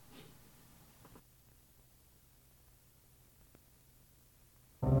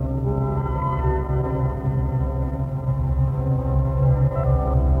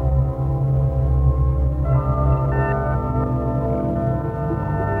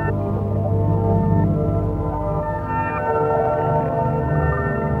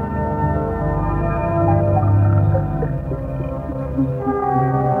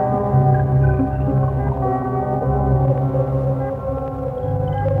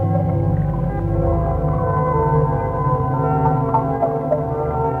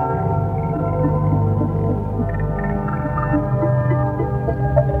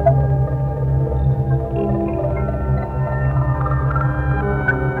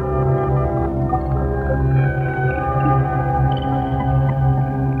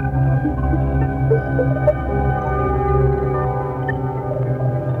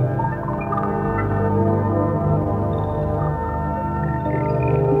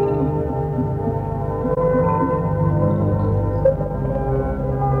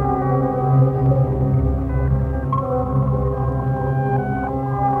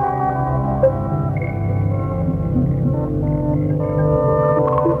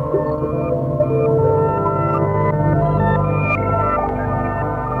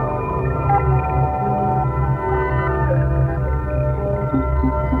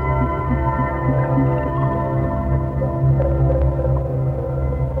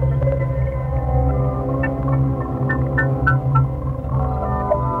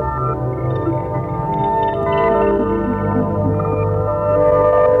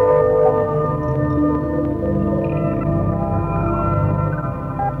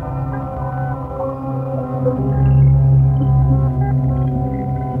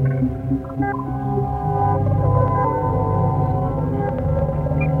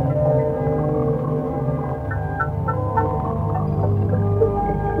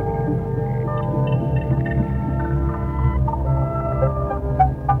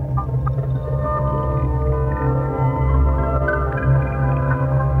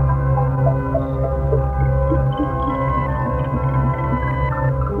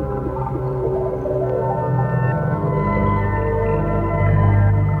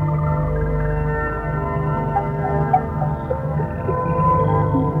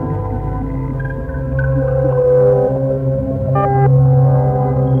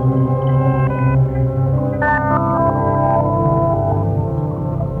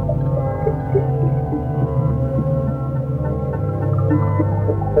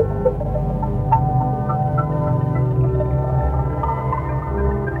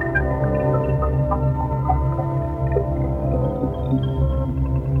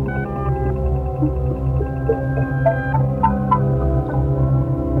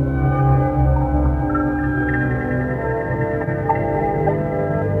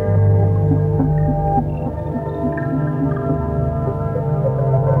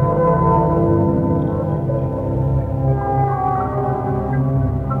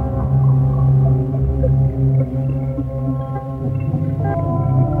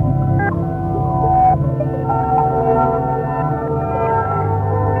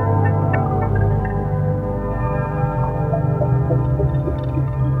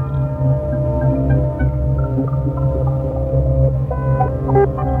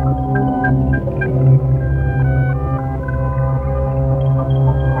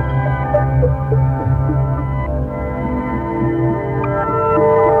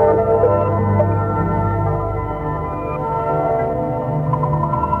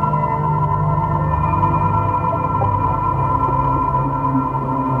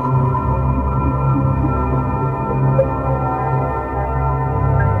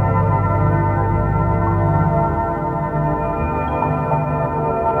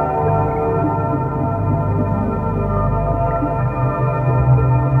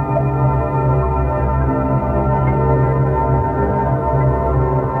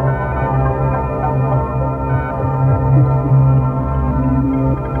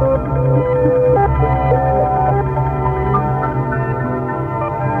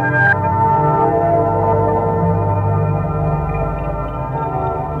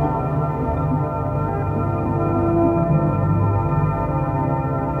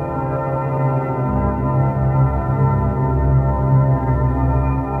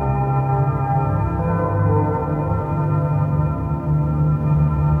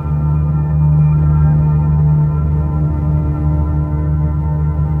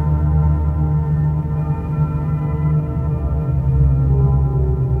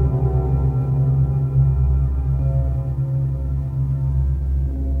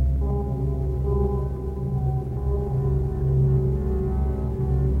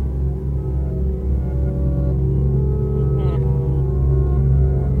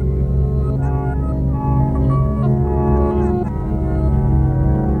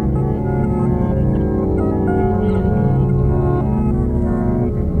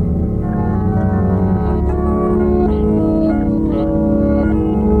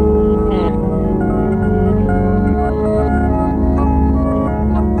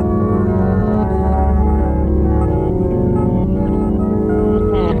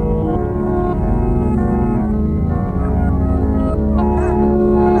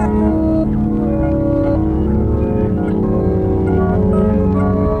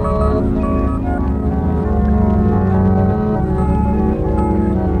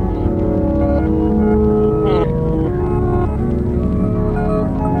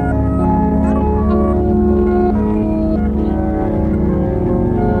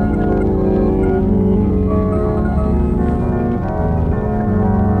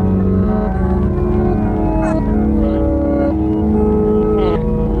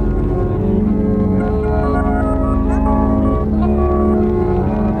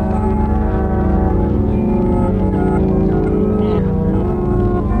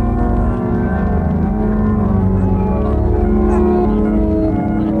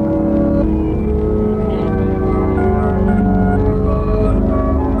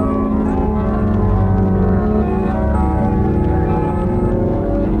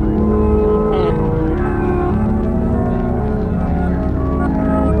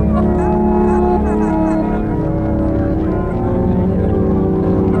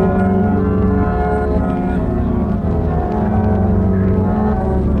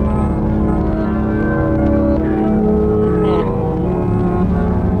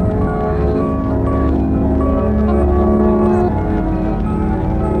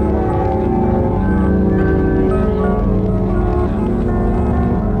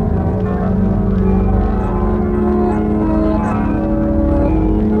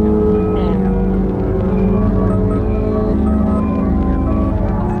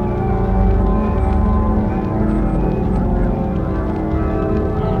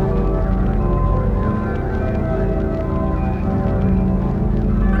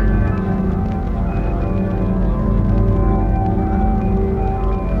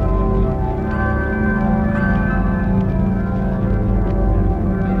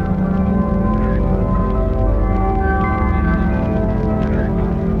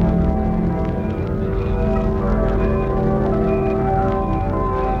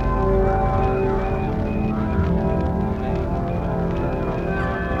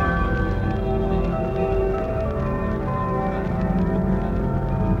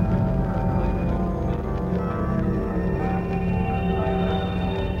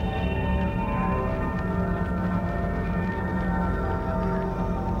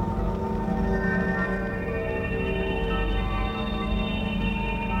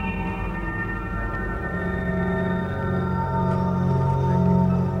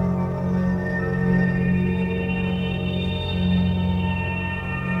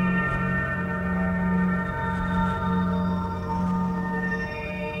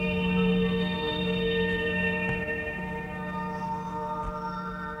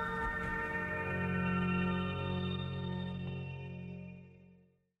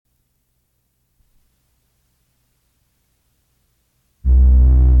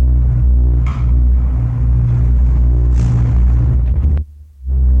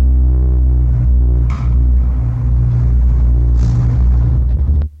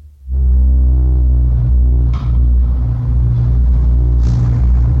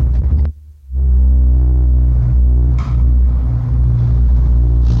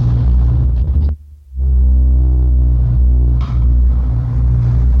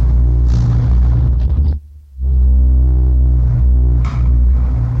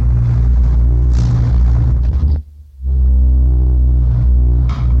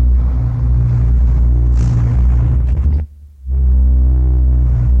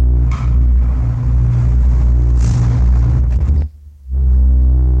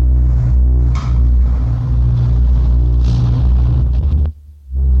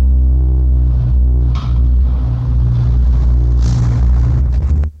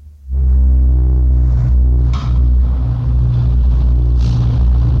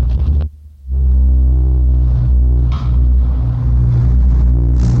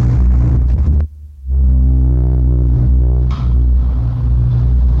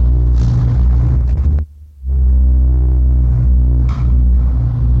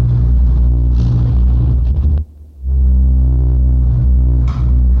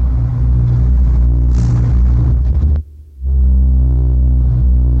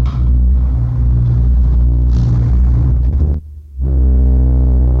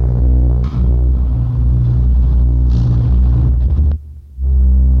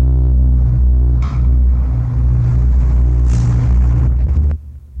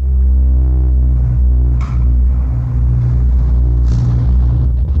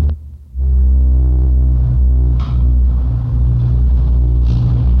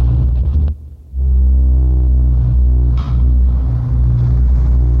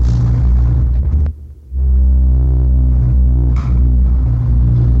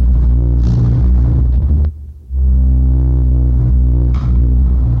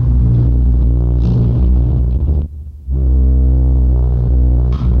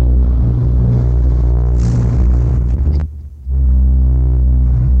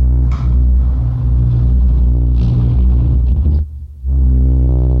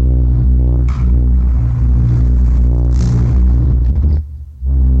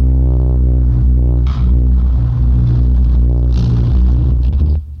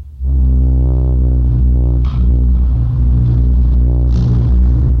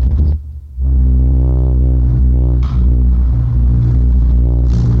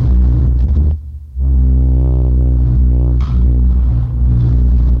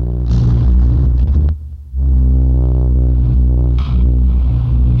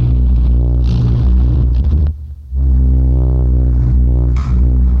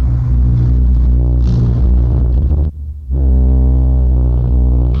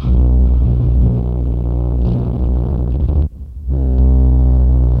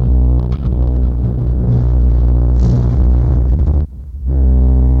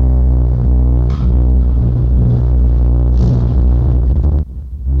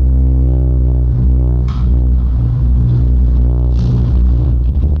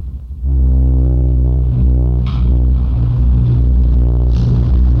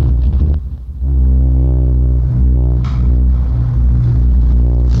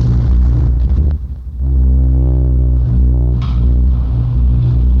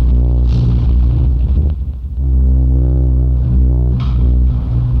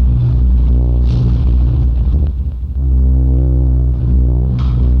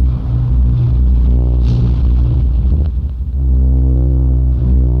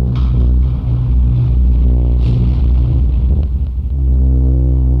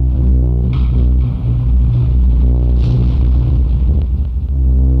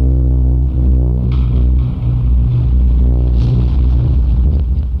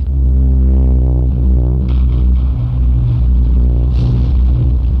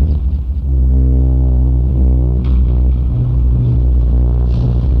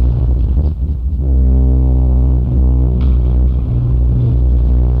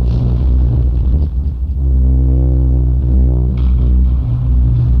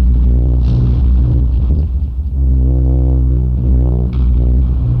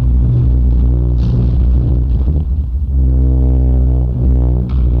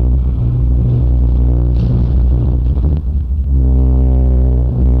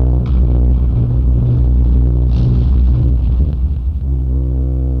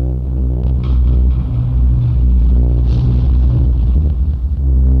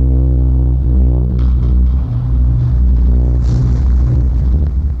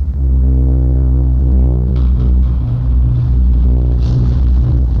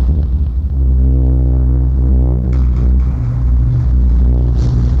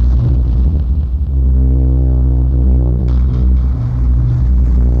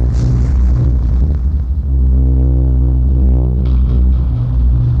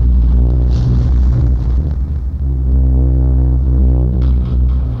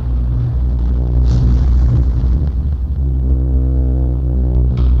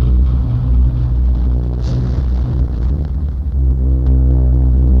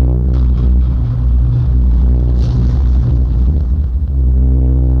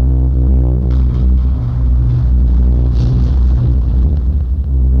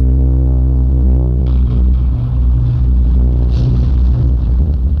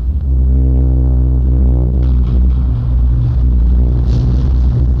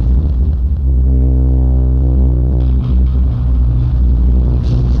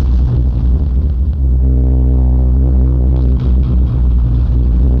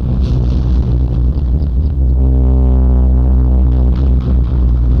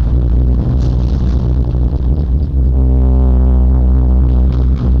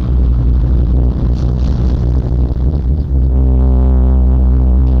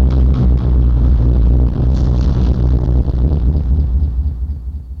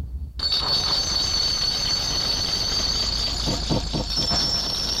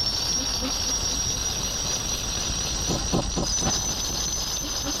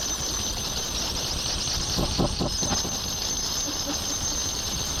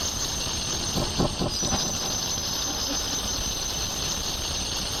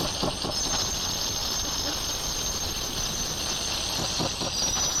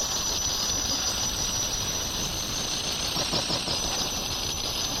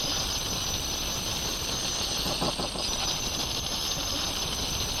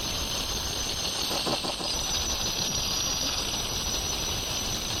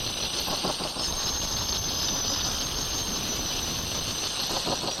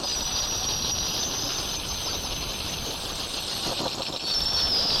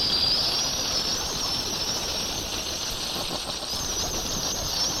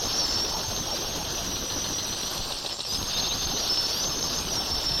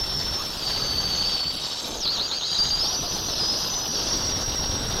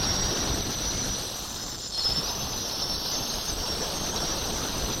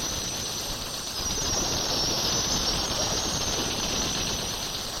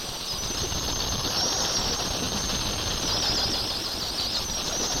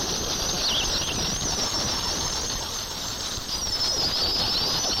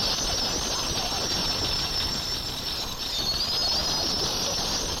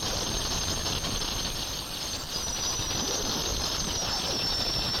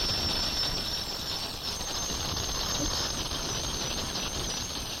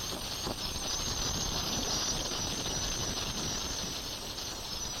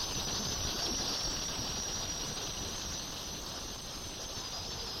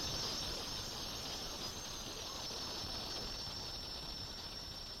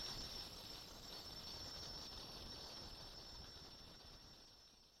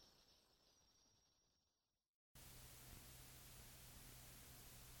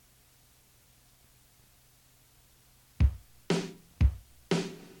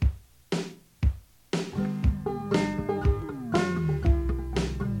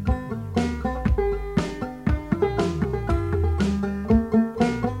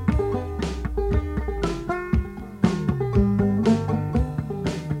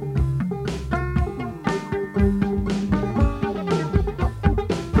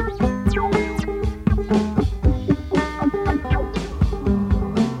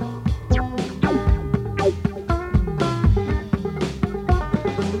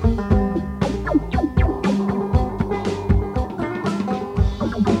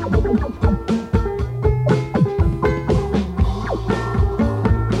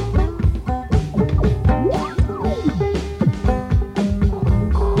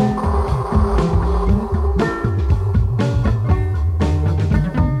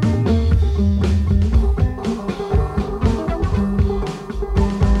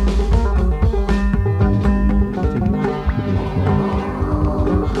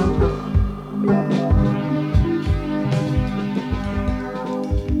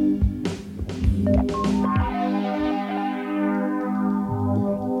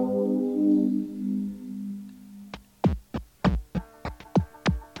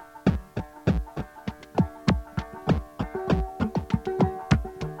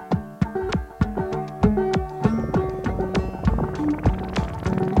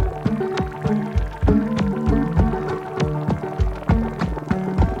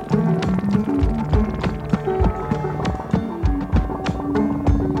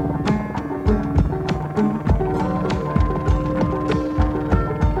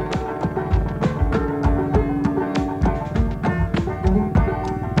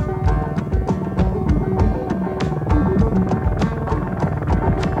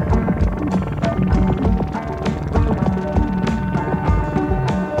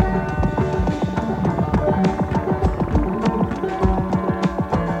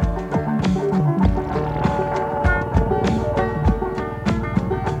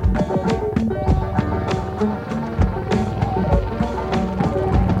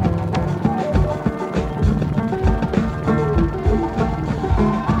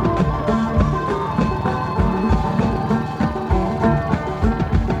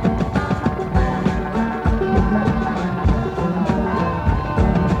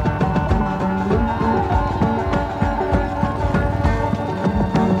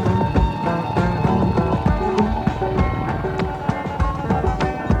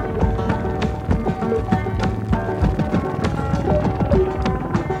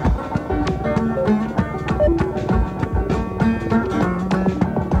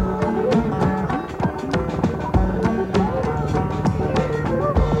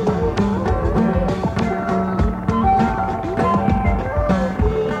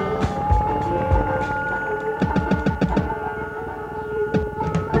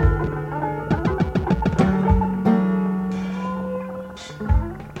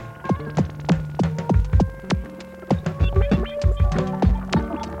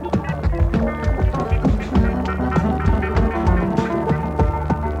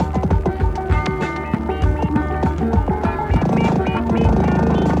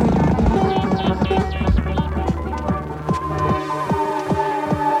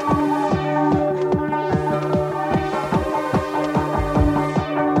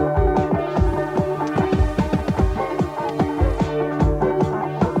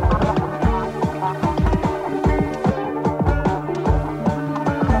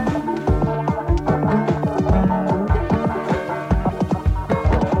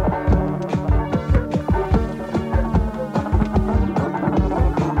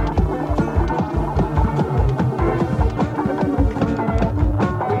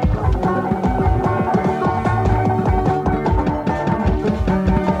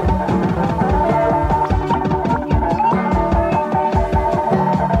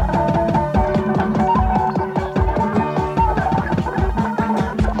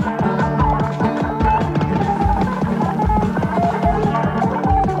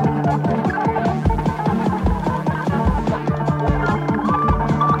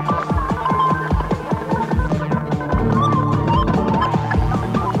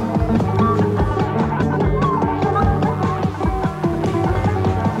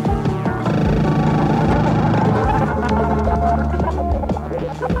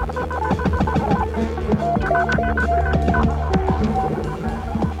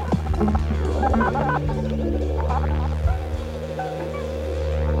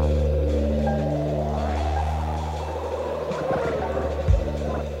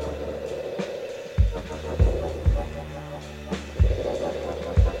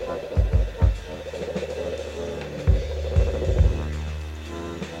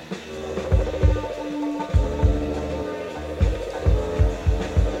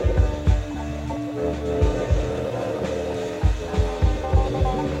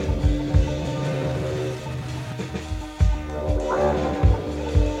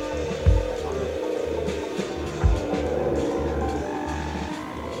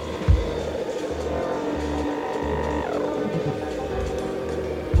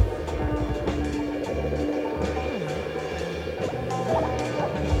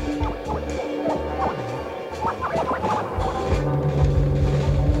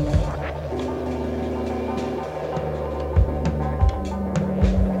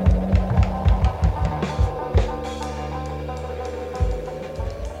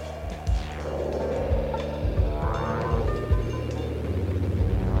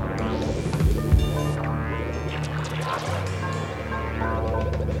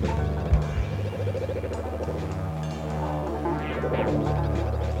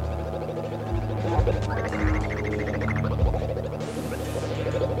 Unifactor.